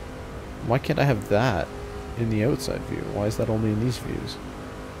 Why can't I have that in the outside view? Why is that only in these views?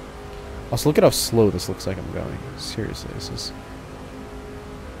 Also, look at how slow this looks like I'm going. Seriously, this is...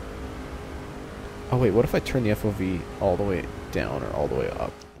 Oh wait, what if I turn the FOV all the way down or all the way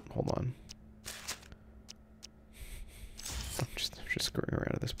up? Hold on. I'm just screwing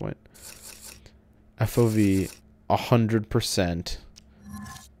around at this point. FOV 100%.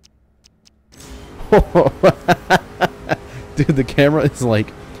 Dude, the camera is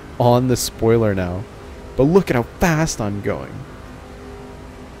like on the spoiler now. But look at how fast I'm going.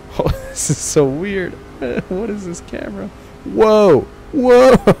 Oh, this is so weird. What is this camera? Whoa!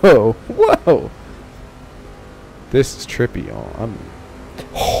 Whoa! Whoa! This is trippy, y'all.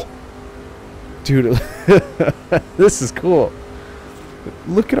 Oh. Dude, this is cool.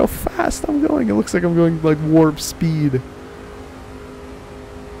 Look at how fast I'm going. It looks like I'm going like warp speed.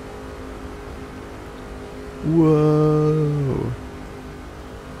 Whoa.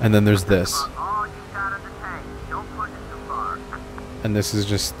 And then there's this. And this is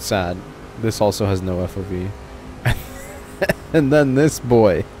just sad. This also has no FOV. And then this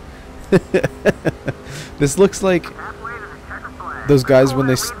boy. This looks like those guys when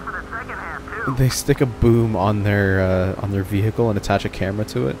they stick a boom on their vehicle and attach a camera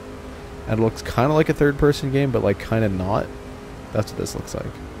to it, and it looks kind of like a third-person game, but like kind of not. That's what this looks like.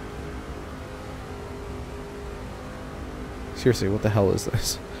 Seriously, what the hell is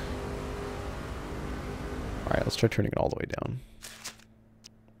this? All right, let's try turning it all the way down.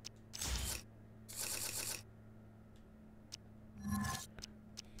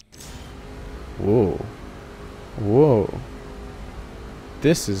 Whoa. Whoa.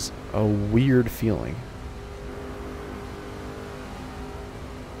 This is a weird feeling.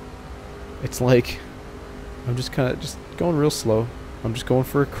 It's like I'm just kind of just going real slow. I'm just going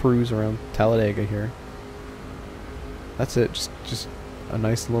for a cruise around Talladega here. That's it. Just a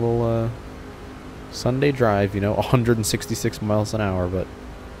nice little Sunday drive, you know, 166 miles an hour, but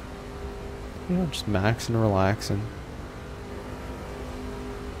you know, just max and relaxing.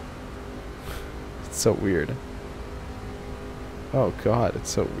 It's so weird. Oh god, it's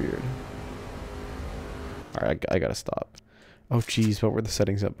so weird. Alright, I gotta stop. Oh jeez, what were the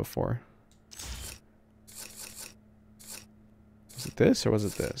settings up before? Was it this or was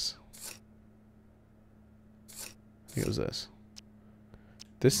it this? I think it was this.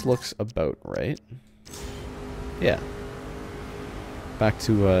 This looks about right. Yeah. Back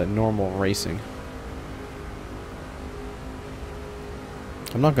to normal racing.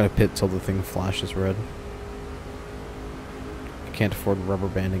 I'm not gonna pit till the thing flashes red. I can't afford rubber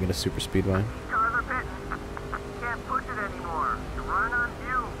banding at a super speedway. Cars are pitting. Can't push it anymore. You're running on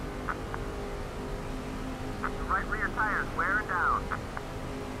fuel. The right rear tire's wearing down.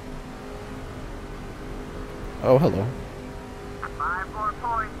 Oh, hello. 5 more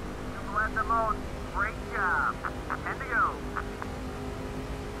points. You've led the most. Great job. 10 to go.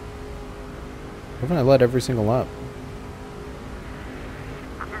 Haven't I led every single lap?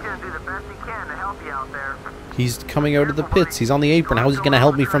 He's gonna do the best he can to help you out there. He's coming out of the pits. He's on the apron. How's he gonna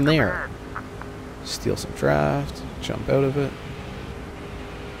help me from there? Steal some draft. Jump out of it.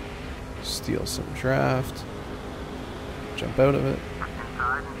 Steal some draft. Jump out of it.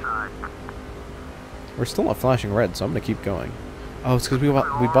 Inside. We're still not flashing red, so I'm gonna keep going. Oh, it's because we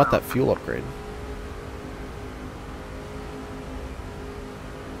bought that fuel upgrade.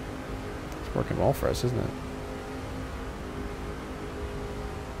 It's working well for us, isn't it?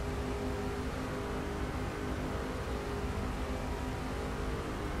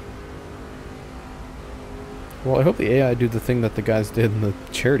 Well, I hope the AI do the thing that the guys did in the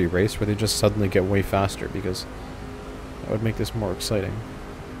charity race, where they just suddenly get way faster, because that would make this more exciting.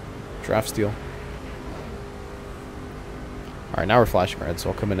 Draft steal. Alright, now we're flashing red, so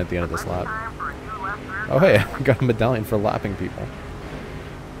I'll come in at the end of this lap. Oh hey, I got a medallion for lapping people.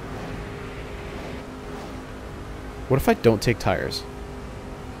 What if I don't take tires?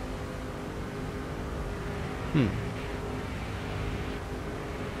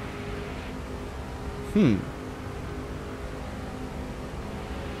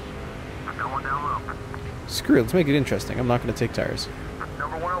 Screw it, let's make it interesting. I'm not going to take tires.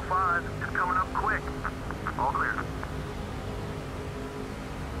 Number 105 is coming up quick. All clear.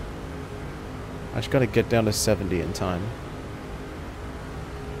 I just got to get down to 70 in time.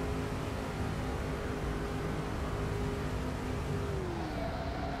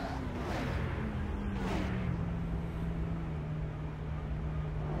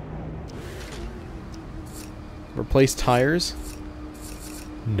 Replace tires?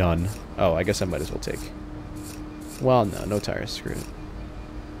 None. Oh, I guess I might as well take. Well, no, no tires. Screw it.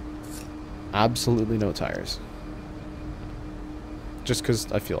 Absolutely no tires. Just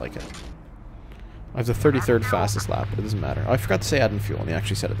because I feel like it. I have the 33rd fastest lap, but it doesn't matter. Oh, I forgot to say add in fuel, and he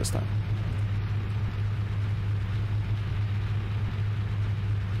actually said it this time.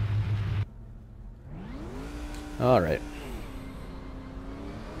 Alright.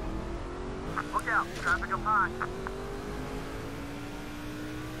 Look out, traffic up high.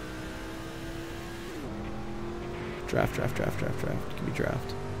 Draft, draft, draft, draft, draft. Give me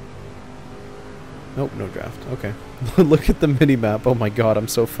draft. Nope, no draft. Okay. Look at the mini-map. Oh my god, I'm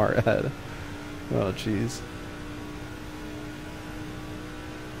so far ahead. Oh, jeez.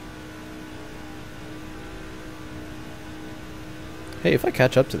 Hey, if I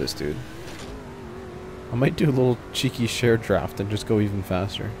catch up to this dude, I might do a little cheeky share draft and just go even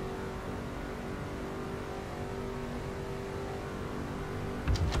faster.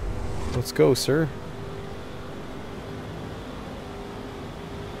 Let's go, sir.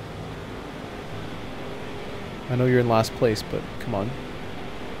 I know you're in last place, but come on.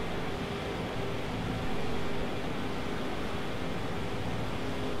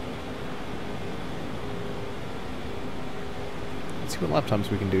 Let's see what lap times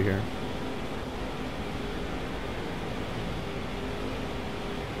we can do here.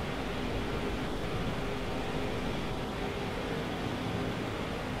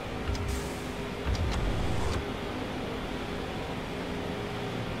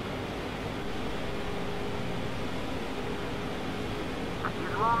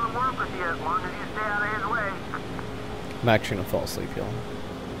 I'm actually gonna fall asleep, y'all.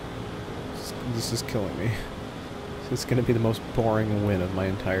 This is killing me. This is gonna be the most boring win of my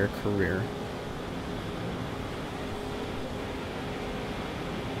entire career.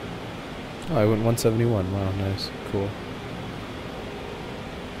 Oh, I went 171. Wow, nice. Cool.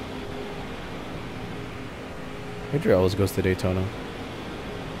 Adria always goes to Daytona.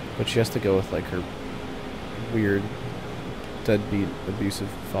 But she has to go with, like, her weird, deadbeat, abusive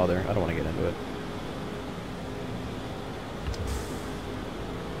father. I don't want to get into it.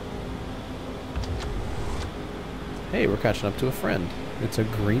 Hey, we're catching up to a friend. It's a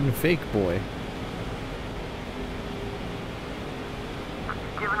green fake boy.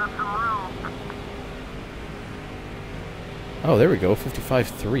 Giving us some room. Oh, there we go.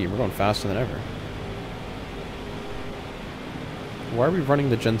 55.3. We're going faster than ever. Why are we running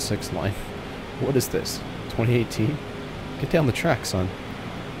the Gen 6 line? What is this? 2018? Get down the track, son.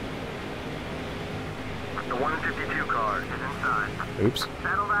 The 152 car is inside. Oops.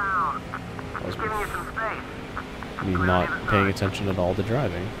 Settle down. That was Giving you some space. me not paying attention at all to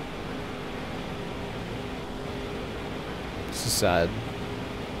driving. This is sad.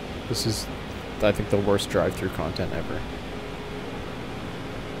 This is, I think, the worst drive-through content ever.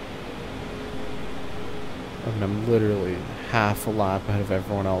 I mean, I'm literally half a lap ahead of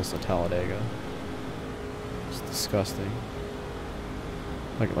everyone else at Talladega. It's disgusting.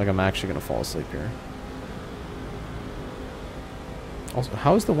 Like I'm actually gonna fall asleep here. Also,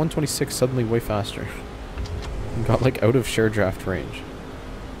 how is the 126 suddenly way faster? Got like out of share draft range.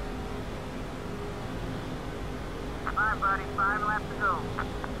 5, buddy. 5 laps to go.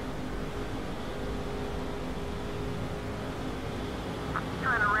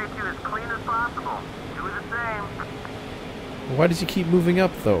 Trying to race you as clean as possible. Do the same. Why does he keep moving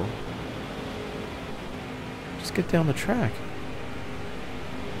up though? Just get down the track.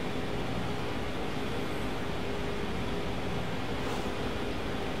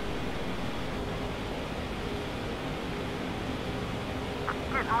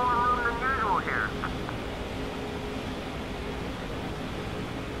 Getting more room than usual here.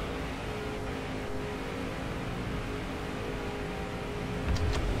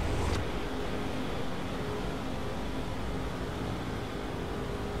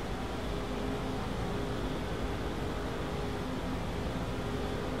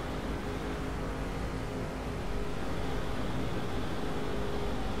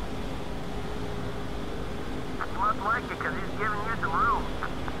 Must like it because he's giving you some room.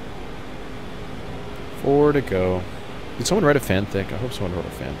 4 to go. Did someone write a fanfic? I hope someone wrote a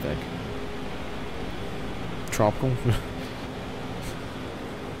fanfic. Tropical?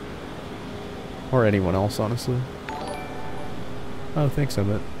 Or anyone else, honestly. Oh, thanks,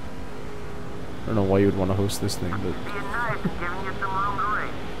 Emmett. I don't know why you would want to host this thing, but... Being nice and giving you some room to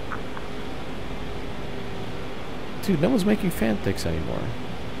race. Dude, no one's making fanfics anymore.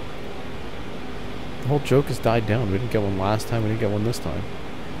 The whole joke has died down. We didn't get one last time, we didn't get one this time.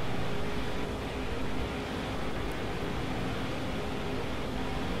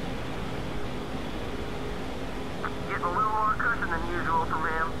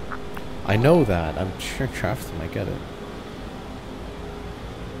 I know that. I'm sure Travis might get it.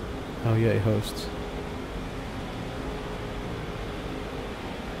 Oh yeah, he hosts.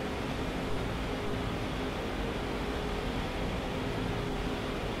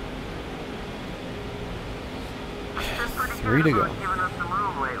 Three to go.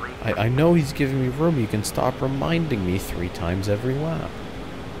 I know he's giving me room. You can stop reminding me 3 times every lap.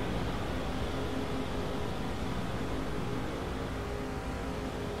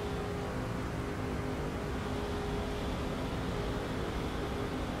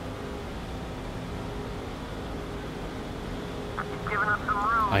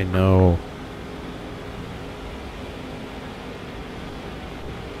 I know.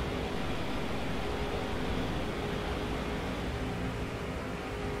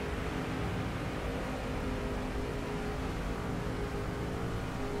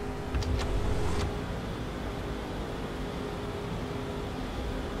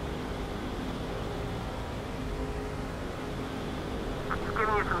 Just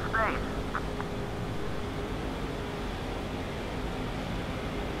giving you some space.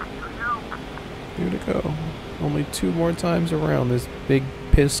 Here to go. Only 2 more times around this big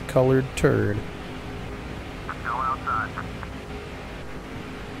piss-colored turd. Go outside.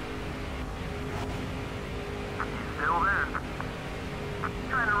 He's still there.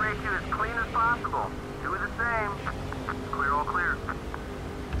 Trying to race you as clean as possible. Do the same. Clear, all clear.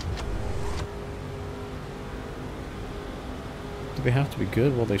 Do they have to be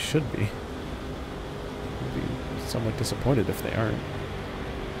good? Well, they should be. I'd be somewhat disappointed if they aren't.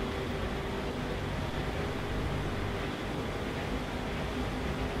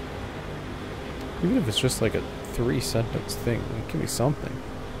 Even if it's just like a 3-sentence thing, give me something.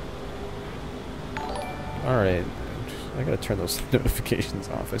 Alright, I gotta turn those notifications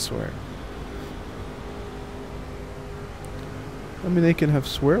off, I swear. I mean, they can have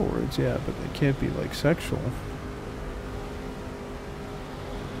swear words, yeah, but they can't be like sexual.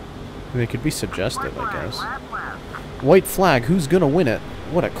 They could be suggestive, I guess. White flag, who's gonna win it?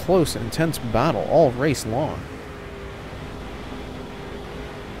 What a close and intense battle, all race long.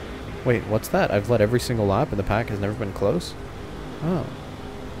 Wait, what's that? I've led every single lap and the pack has never been close? Oh.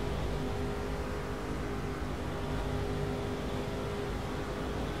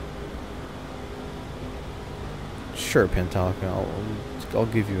 Sure, Pantallica, I'll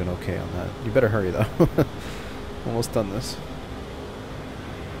give you an okay on that. You better hurry, though. Almost done this.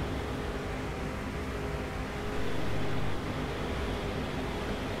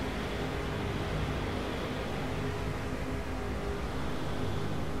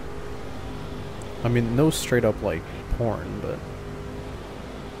 I mean, no straight up, like, porn, but...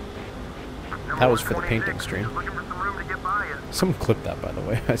 That was for the painting stream. Someone clipped that, by the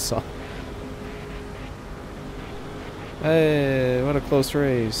way, I saw. Hey, what a close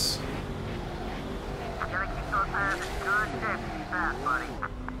race.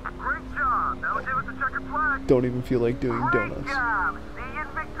 Don't even feel like doing donuts.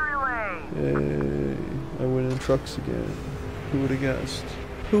 Yay, I win in trucks again. Who would have guessed?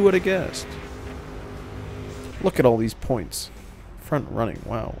 Who would have guessed? Look at all these points. Front running,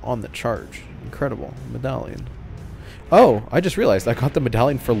 wow, on the charge. Incredible. Medallion. Oh, I just realized I got the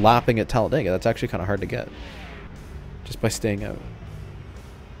medallion for lapping at Talladega. That's actually kind of hard to get. Just by staying out.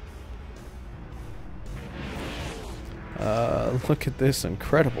 Look at this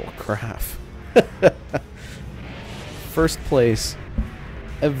incredible craft. First place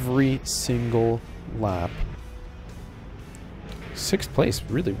every single lap. 6th place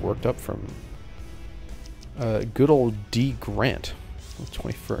really worked up from good old D. Grant.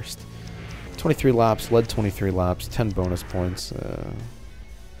 21st. 23 laps, led 23 laps, 10 bonus points.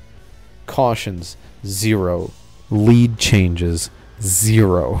 Cautions, 0. Lead changes,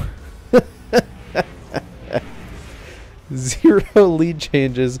 0. 0 lead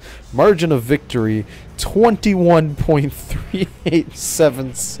changes. Margin of victory,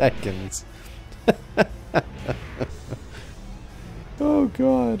 21.387 seconds. Oh,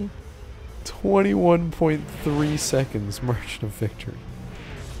 God. 21.3 seconds margin of victory.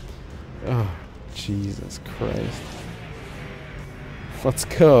 Oh, Jesus Christ. Let's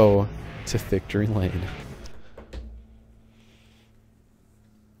go to victory lane.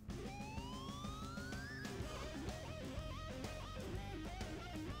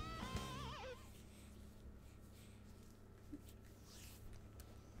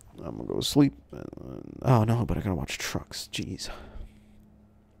 I'm gonna go to sleep. Oh no, but I gotta watch trucks. Jeez.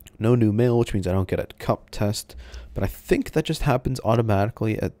 No new mail, which means I don't get a cup test. But I think that just happens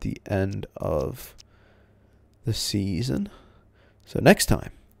automatically at the end of the season. So next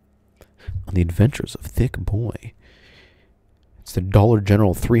time, on the adventures of Thick Boy, it's It's the Dollar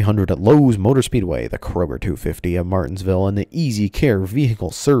General 300 at Lowe's Motor Speedway, the Kroger 250 at Martinsville, and the Easy Care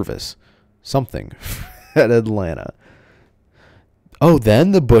Vehicle Service something at Atlanta. Oh,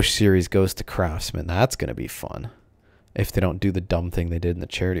 then the Busch Series goes to Craftsman. That's going to be fun if they don't do the dumb thing they did in the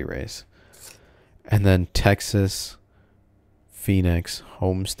charity race. And then Texas, Phoenix,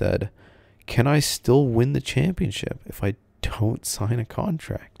 Homestead. Can I still win the championship if I don't sign a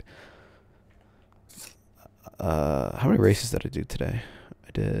contract? How many races did I do today?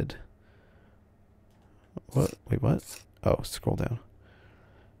 I did... What? Wait, what? Oh, scroll down.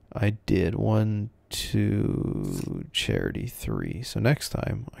 I did 1, 2, charity 3. So next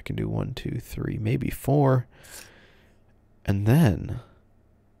time I can do 1, 2, 3, maybe 4. And then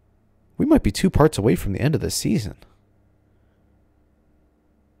we might be 2 parts away from the end of the season.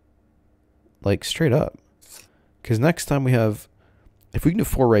 Like, straight up. Because next time we have... If we can do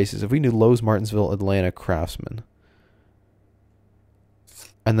 4 races, if we can do Lowe's, Martinsville, Atlanta, Craftsman.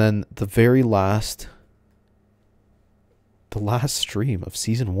 And then the very last... The last stream of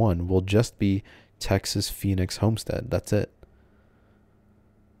Season 1 will just be Texas, Phoenix, Homestead. That's it.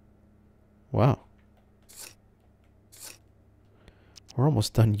 Wow. We're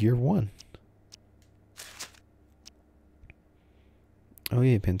almost done year 1. Oh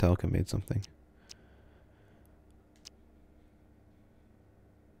yeah, Pantallica made something.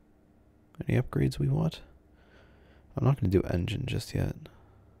 Any upgrades we want? I'm not going to do engine just yet.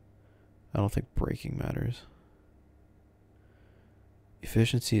 I don't think braking matters.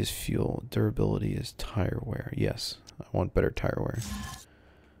 Efficiency is fuel. Durability is tire wear. Yes, I want better tire wear.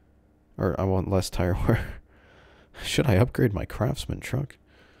 Or I want less tire wear. Should I upgrade my Craftsman truck?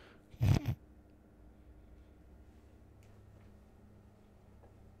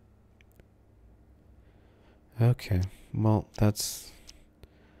 Okay, well, that's...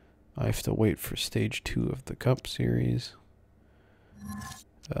 I have to wait for stage 2 of the Cup Series.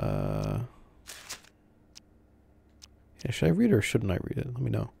 Yeah, should I read it or shouldn't I read it? Let me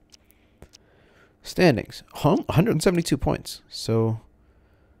know. Standings. 172 points. So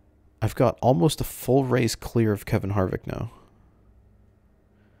I've got almost a full race clear of Kevin Harvick now.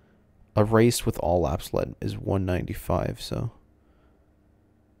 A race with all laps led is 195, so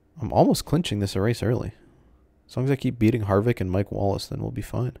I'm almost clinching this race early. As long as I keep beating Harvick and Mike Wallace, then we'll be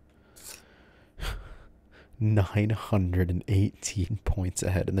fine. 918 points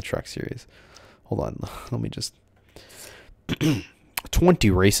ahead in the Truck Series. Hold on, let me just...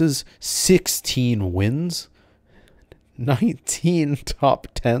 20 races, 16 wins, 19 top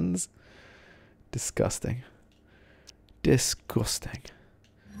 10s. Disgusting. Disgusting.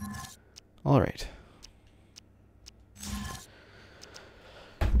 All right.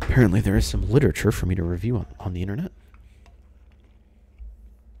 Apparently there is some literature for me to review on the internet.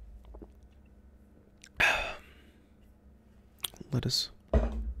 Let us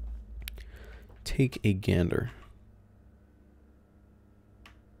take a gander.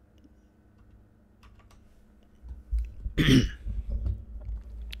 It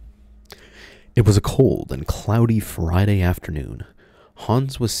was a cold and cloudy Friday afternoon.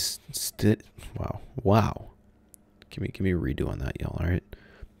 Hans was wow. Give me a redo on that, y'all, all right?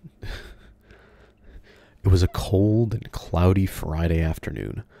 It was a cold and cloudy Friday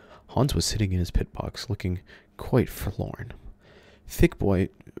afternoon. Hans was sitting in his pit box, looking quite forlorn. Thick Boy,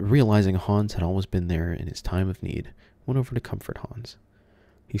 realizing Hans had always been there in his time of need, went over to comfort Hans.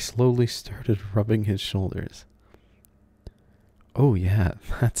 He slowly started rubbing his shoulders. "Oh yeah,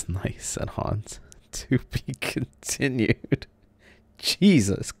 that's nice," said Hans. "To be continued."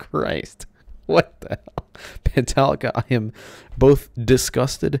 Jesus Christ. What the hell? Pantallica, I am both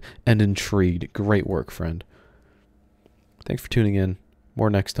disgusted and intrigued. Great work, friend. Thanks for tuning in. More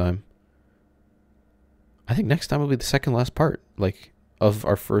next time. I think next time will be the second last part, like, of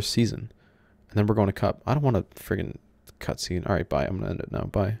our first season. And then we're going to Cup. I don't want a friggin' cutscene. Alright, bye. I'm going to end it now.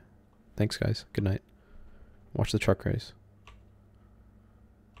 Bye. Thanks, guys. Good night. Watch the truck race.